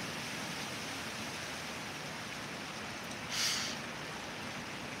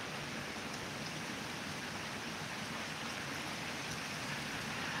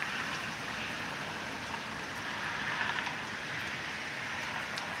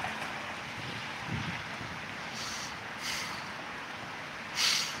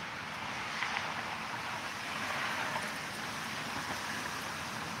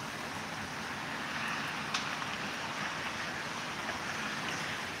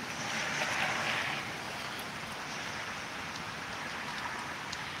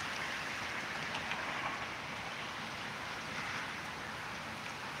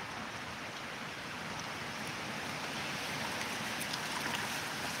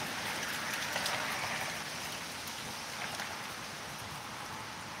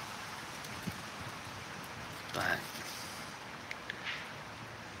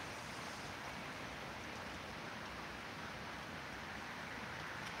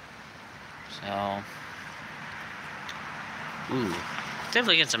 So, ooh,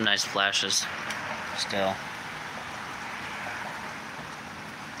 definitely get some nice flashes still.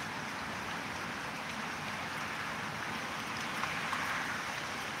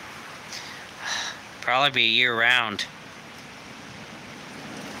 Probably be year round.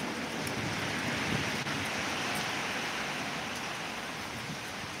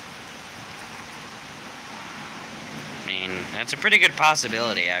 I mean, that's a pretty good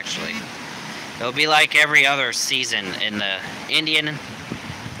possibility, actually. It'll be like every other season in the Indian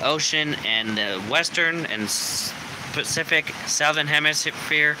Ocean and the Western and Pacific Southern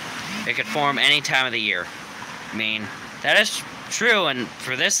Hemisphere. It could form any time of the year. I mean, that is true, and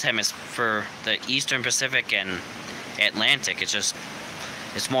for this hemisphere, for the Eastern Pacific and Atlantic, it's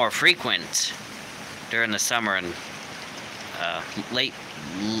more frequent during the summer and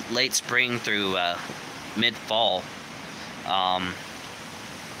late spring through mid-fall.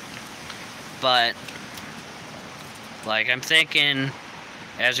 But like I'm thinking,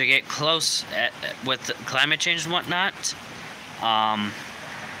 as we get close with the climate change and whatnot,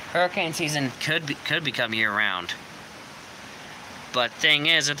 hurricane season could become year-round. But thing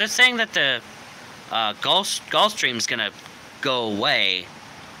is, if they're saying that the Gulf Stream's gonna go away,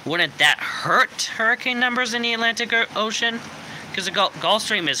 wouldn't that hurt hurricane numbers in the Atlantic Ocean? Because the Gulf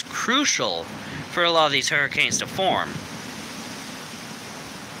Stream is crucial for a lot of these hurricanes to form.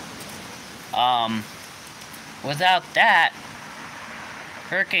 Without that,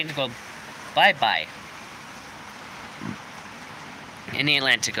 hurricanes go bye-bye in the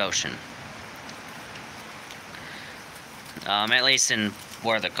Atlantic Ocean. At least in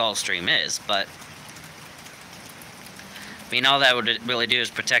where the Gulf Stream is, but I mean, all that would really do is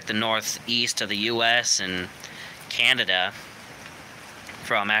protect the northeast of the U.S. and Canada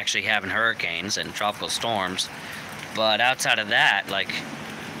from actually having hurricanes and tropical storms. But outside of that, like,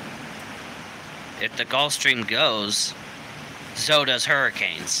 if the Gulf Stream goes, so does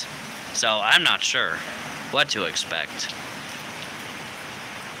hurricanes. So I'm not sure what to expect.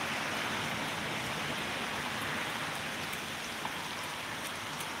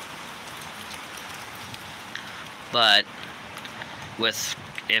 But if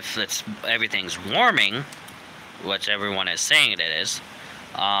everything's warming, which everyone is saying it is,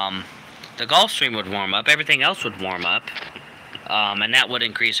 the Gulf Stream would warm up, everything else would warm up, and that would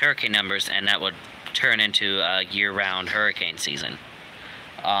increase hurricane numbers, and that would turn into a year-round hurricane season.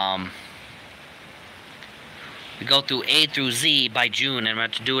 We go through A through Z by June, and we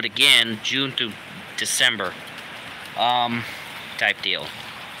have to do it again June through December, type deal.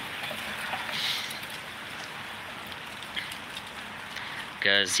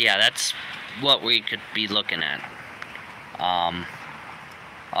 Because, yeah, that's what we could be looking at.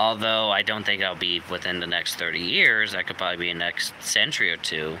 Although I don't think that'll be within the next 30 years. That could probably be the next century or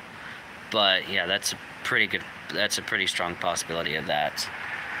two. But, yeah, that's a pretty strong possibility of that.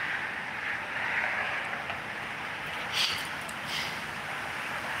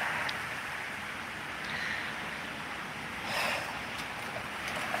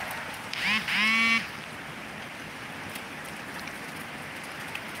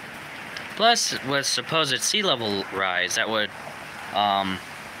 Plus, with supposed sea level rise, that would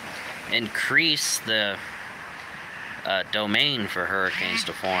increase the domain for hurricanes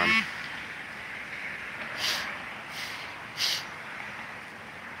to form.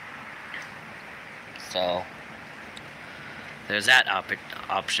 So, there's that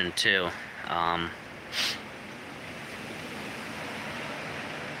option too.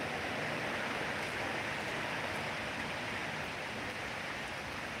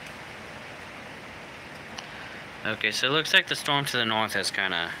 Okay, so it looks like the storm to the north has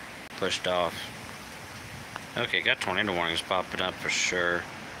kind of pushed off. Okay, got tornado warnings popping up for sure.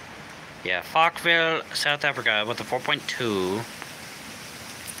 Yeah, Falkville, South Africa with a 4.2.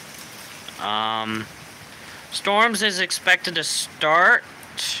 Storms is expected to start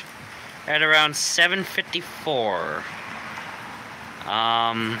at around 7:54.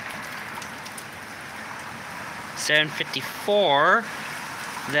 7:54.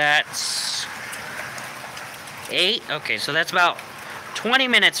 That's 8. Okay, so that's about 20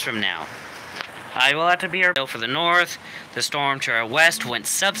 minutes from now. I will have to be here for the north. The storm to our west went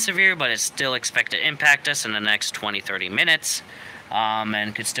sub-severe, but it's still expected to impact us in the next 20-30 minutes.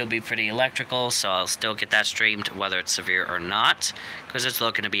 And could still be pretty electrical, so I'll still get that streamed whether it's severe or not, because it's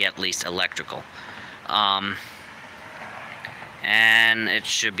looking to be at least electrical. And it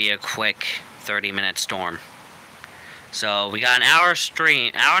should be a quick 30-minute storm. So we got an hour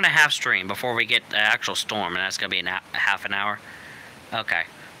and a half stream before we get the actual storm, and that's gonna be half an hour. Okay,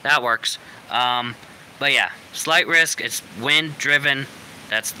 that works. But yeah, slight risk. It's wind driven,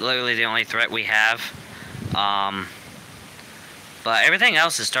 That's literally the only threat we have. But everything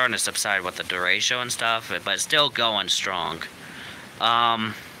else is starting to subside with the derecho and stuff, but it's still going strong.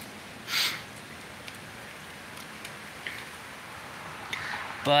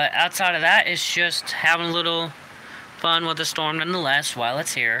 But outside of that, it's just having a little fun with the storm nonetheless while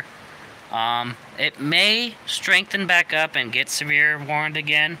it's here. It may strengthen back up and get severe warned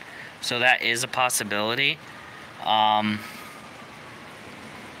again, so that is a possibility.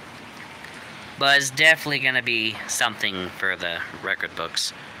 But it's definitely going to be something for the record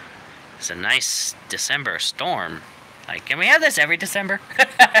books. It's a nice December storm. Like, can we have this every December?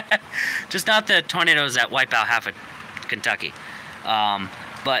 Just not the tornadoes that wipe out half of Kentucky.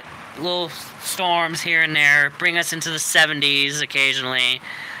 But little storms here and there, bring us into the 70s occasionally.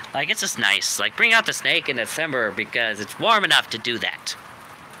 Like, it's just nice. Like, bring out the snake in December because it's warm enough to do that.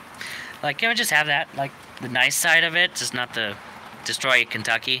 Like, can we just have that? Like, the nice side of it, just not the destroy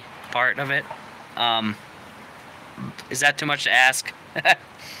Kentucky part of it. Is that too much to ask?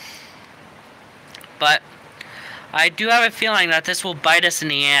 But I do have a feeling that this will bite us in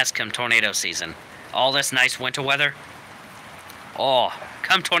the ass come tornado season. All this nice winter weather. Oh,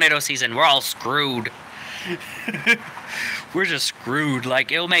 come tornado season, we're all screwed. We're just screwed.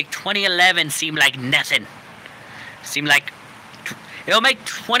 Like, it'll make 2011 seem like nothing. It'll make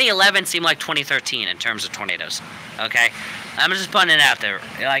 2011 seem like 2013 in terms of tornadoes. Okay? I'm just putting it out there.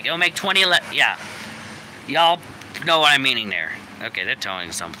 Like, it'll make 2011... Yeah. Y'all know what I'm meaning there. Okay, they're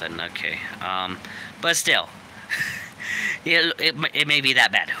towing something. Okay. But still. it may be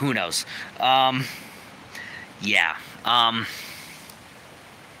that bad. Who knows? Yeah.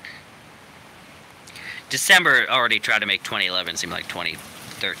 December already tried to make 2011 seem like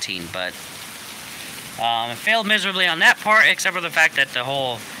 2013, but it failed miserably on that part, except for the fact that the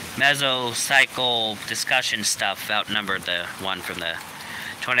whole mesocycle discussion stuff outnumbered the one from the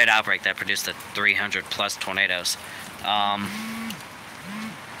tornado outbreak that produced the 300 plus tornadoes.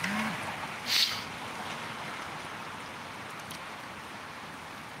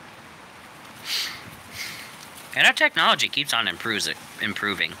 And our technology keeps on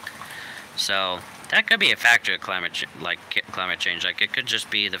improving. So that could be a factor of climate change. Like, it could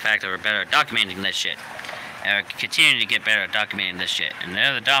just be the fact that we're better at documenting this shit. And we're continuing to get better at documenting this shit. And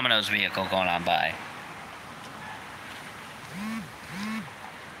there's the Domino's vehicle going on by.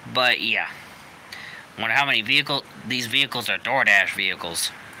 But yeah. I wonder how many these vehicles are DoorDash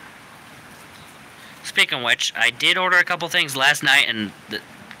vehicles. Speaking of which, I did order a couple things last night and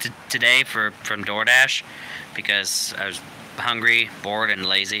today from DoorDash. Because I was hungry, bored, and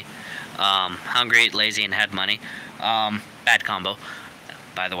lazy. Hungry, lazy, and had money. Bad combo,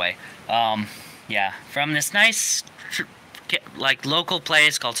 by the way. Yeah, from this nice, local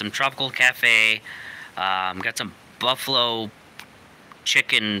place called some Tropical Cafe. Got some buffalo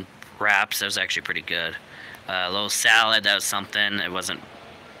chicken wraps. That was actually pretty good. A little salad. That was something. It wasn't,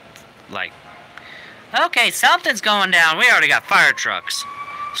 like... Okay, something's going down. We already got fire trucks.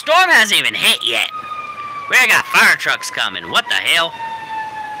 Storm hasn't even hit yet. We got fire trucks coming. What the hell?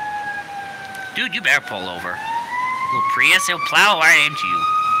 Dude, you better pull over. Little Prius, he'll plow right into you.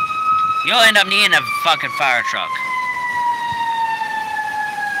 You'll end up needing a fucking fire truck.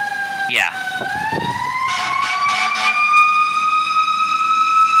 Yeah.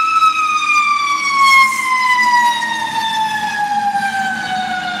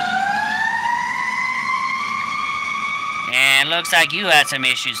 And looks like you had some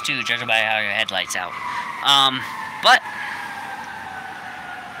issues too, judging by how your headlights out. But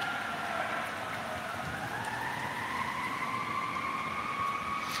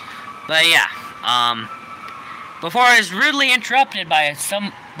yeah, before I was rudely interrupted by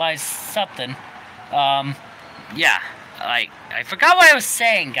something, yeah, I forgot what I was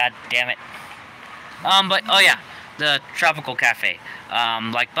saying, god damn it. But, oh yeah, the Tropical Cafe,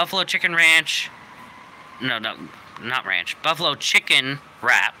 like Buffalo Chicken Ranch, no, not ranch, Buffalo Chicken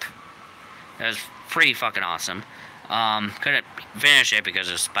Wrap. It was pretty fucking awesome. Couldn't finish it because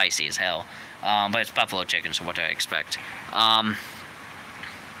it was spicy as hell. But it's buffalo chicken, so what do I expect?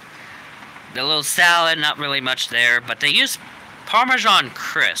 The little salad, not really much there, but they use Parmesan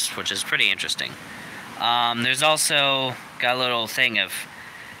crisp, which is pretty interesting. There's also got a little thing of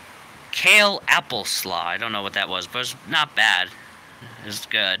kale apple slaw. I don't know what that was, but it's not bad. It's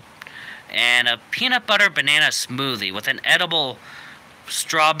good. And a peanut butter banana smoothie with an edible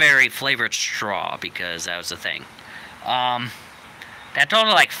strawberry flavored straw, because that was the thing. That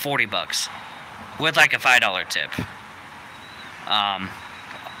totaled like $40 with like a $5 tip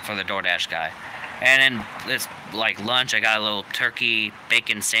for the DoorDash guy. And then it's like lunch. I got a little turkey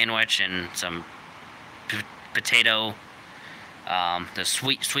bacon sandwich and some potato The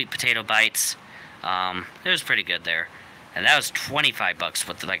sweet potato bites. It was pretty good there. And that was 25 bucks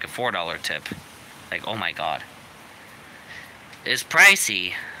with like a $4 tip. Like, oh my god. It's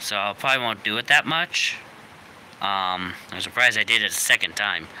pricey, so I probably won't do it that much. I'm surprised I did it a second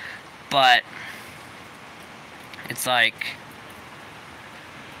time. But it's like,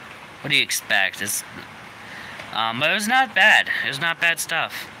 what do you expect? It's but it was not bad. It was not bad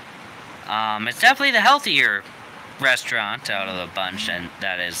stuff. It's definitely the healthier restaurant out of the bunch, and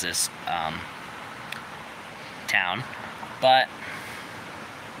that is this town. But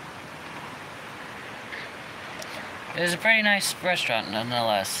it was a pretty nice restaurant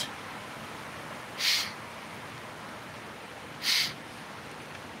nonetheless.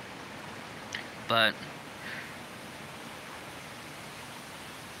 But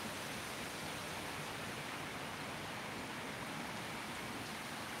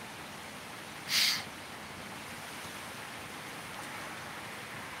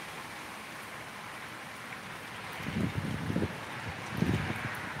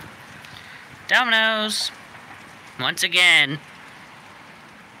Domino's, once again.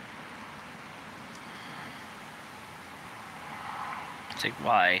 It's like,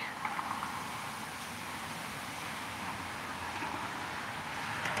 why?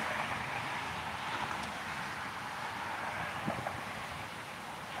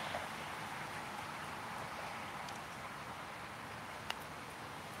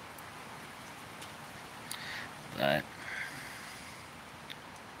 But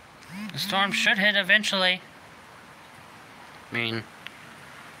the storm should hit eventually. I mean,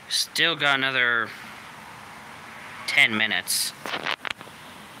 still got another 10 minutes.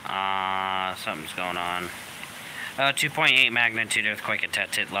 Something's going on. 2.8 magnitude earthquake at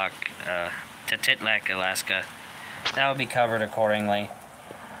Tatitlak, Alaska. That will be covered accordingly.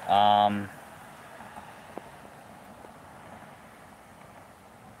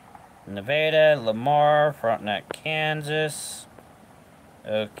 Nevada, Lamar, Frontenac, Kansas.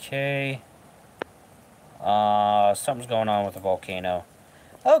 Okay. Something's going on with the volcano.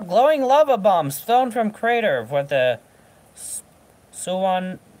 Oh, glowing lava bombs thrown from crater with the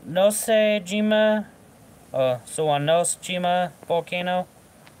Suwanosejima volcano.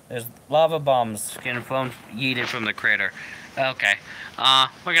 There's lava bombs getting flown, yeeted from the crater. Okay.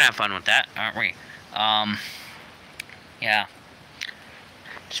 We're gonna have fun with that, aren't we? Yeah.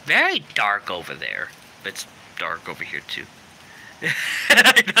 It's very dark over there, but it's dark over here too.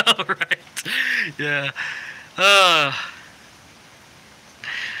 I know, right? Yeah.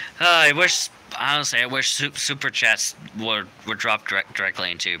 I wish, honestly, I wish super chats were dropped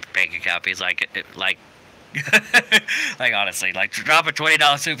directly into bank account. Because like honestly, like drop a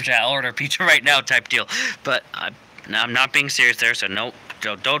 $20 super chat, I'll order pizza right now type deal. But I'm not being serious there, so no,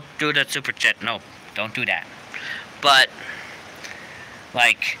 don't do the super chat. No, don't do that. But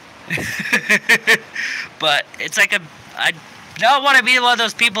like, but it's like I don't want to be one of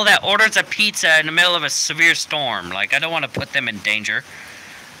those people that orders a pizza in the middle of a severe storm. Like, I don't want to put them in danger.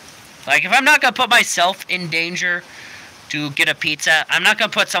 Like, if I'm not going to put myself in danger to get a pizza, I'm not going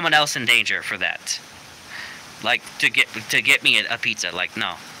to put someone else in danger for that. Like, to get me a pizza. Like,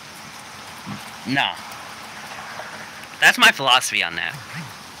 no. No. That's my philosophy on that.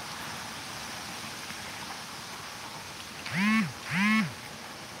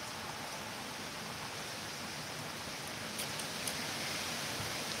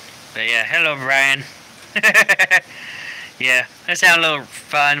 But yeah, hello Brian. Yeah, let's have a little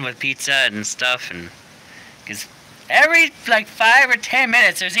fun with pizza and stuff, and because every like 5 or 10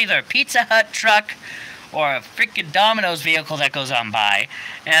 minutes there's either a Pizza Hut truck or a freaking Domino's vehicle that goes on by,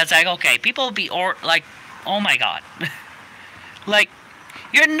 and it's like, okay, people will be like, oh my god, like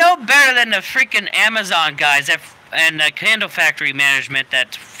you're no better than the freaking Amazon guys and the candle factory management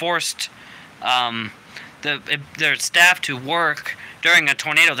that forced their staff to work during a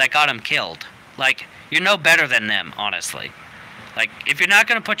tornado that got them killed. Like, you're no better than them, honestly. Like, if you're not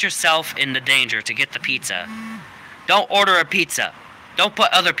going to put yourself in the danger to get the pizza, don't order a pizza. Don't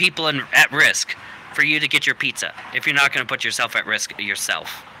put other people at risk for you to get your pizza if you're not going to put yourself at risk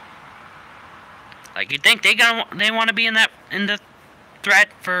yourself. Like, you think they want to be in the threat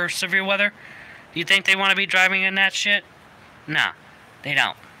for severe weather? Do you think they want to be driving in that shit? Nah, they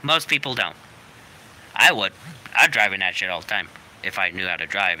don't. Most people don't. I would. I'd drive in that shit all the time if I knew how to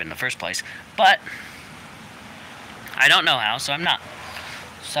drive in the first place. But I don't know how, so I'm not.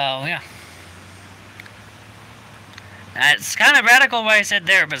 So, yeah. It's kind of radical what I said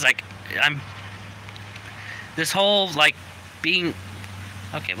there, but it's like, this whole, like, being...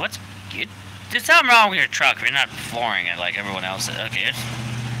 Okay, there's something wrong with your truck if you're not flooring it like everyone else is. Okay,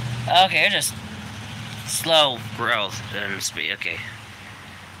 you're just slow growth and speed. Okay.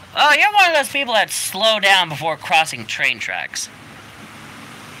 Oh, you're one of those people that slow down before crossing train tracks.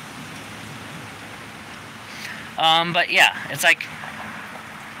 But yeah, it's like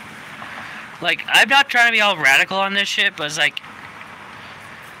I'm not trying to be all radical on this shit, but it's like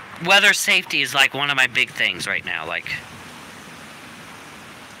weather safety is like one of my big things right now. Like,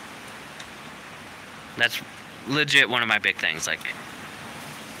 that's legit one of my big things. Like,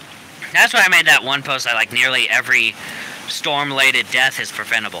 that's why I made that one post that like nearly every storm-related death is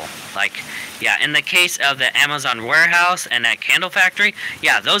preventable. Like, yeah, in the case of the Amazon warehouse and that candle factory,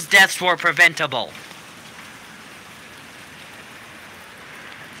 yeah, those deaths were preventable.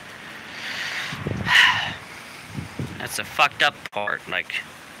 That's the fucked up part. Like,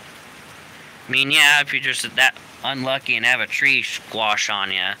 I mean, yeah, if you're just that unlucky and have a tree squash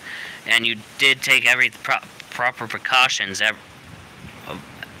on you, and you did take every proper precautions that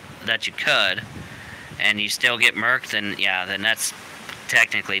you could, and you still get murked, then yeah, then that's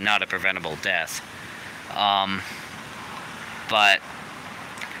technically not a preventable death. But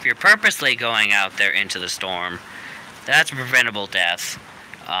if you're purposely going out there into the storm, that's a preventable death.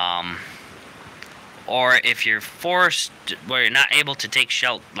 Or if you're forced, where you're not able to take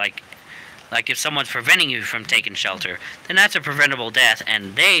shelter, like if someone's preventing you from taking shelter, then that's a preventable death,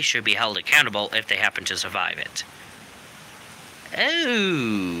 and they should be held accountable if they happen to survive it.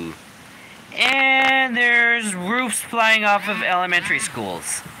 Ooh. And there's roofs flying off of elementary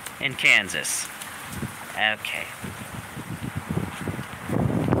schools in Kansas. Okay.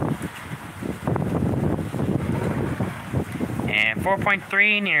 And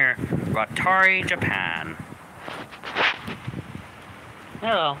 4.3 near Rotary, Japan.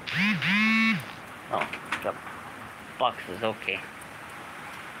 Hello. Oh, the box is okay.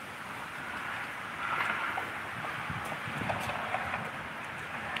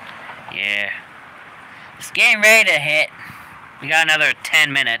 Yeah. It's getting ready to hit. We got another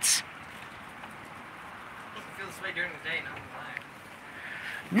 10 minutes. It feels this way during the day,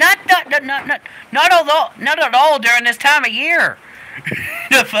 not at night. Not at all during this time of year.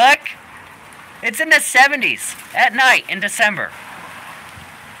 The fuck? It's in the 70s at night in December.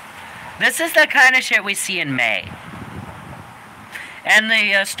 This is the kind of shit we see in May. And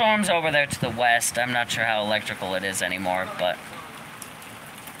the storm's over there to the west. I'm not sure how electrical it is anymore, but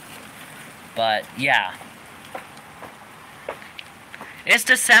yeah. It's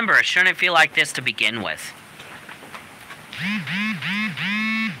December. It shouldn't feel like this to begin with.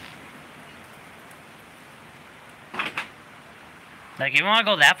 Like, you want to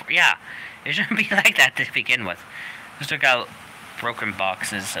go that far? Yeah. It shouldn't be like that to begin with. Just took out broken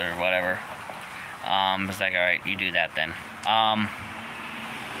boxes or whatever. It's like, alright, you do that then.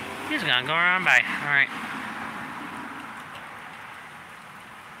 He's gonna go around by. Alright.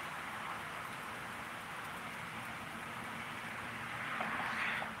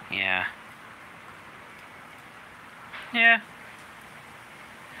 Yeah. Yeah.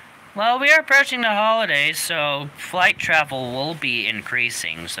 Well, we are approaching the holidays, so flight travel will be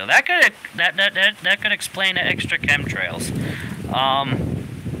increasing. So that could explain the extra chemtrails.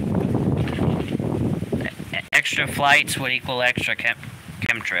 Extra flights would equal extra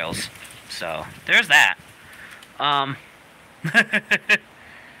chemtrails. So there's that.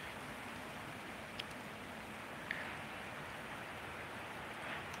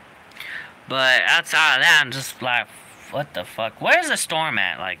 But outside of that, I'm just like, what the fuck? Where's the storm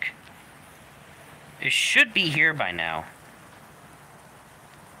at? Like, it should be here by now.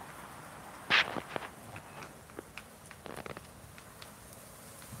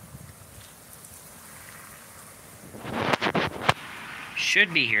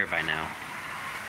 Should be here by now.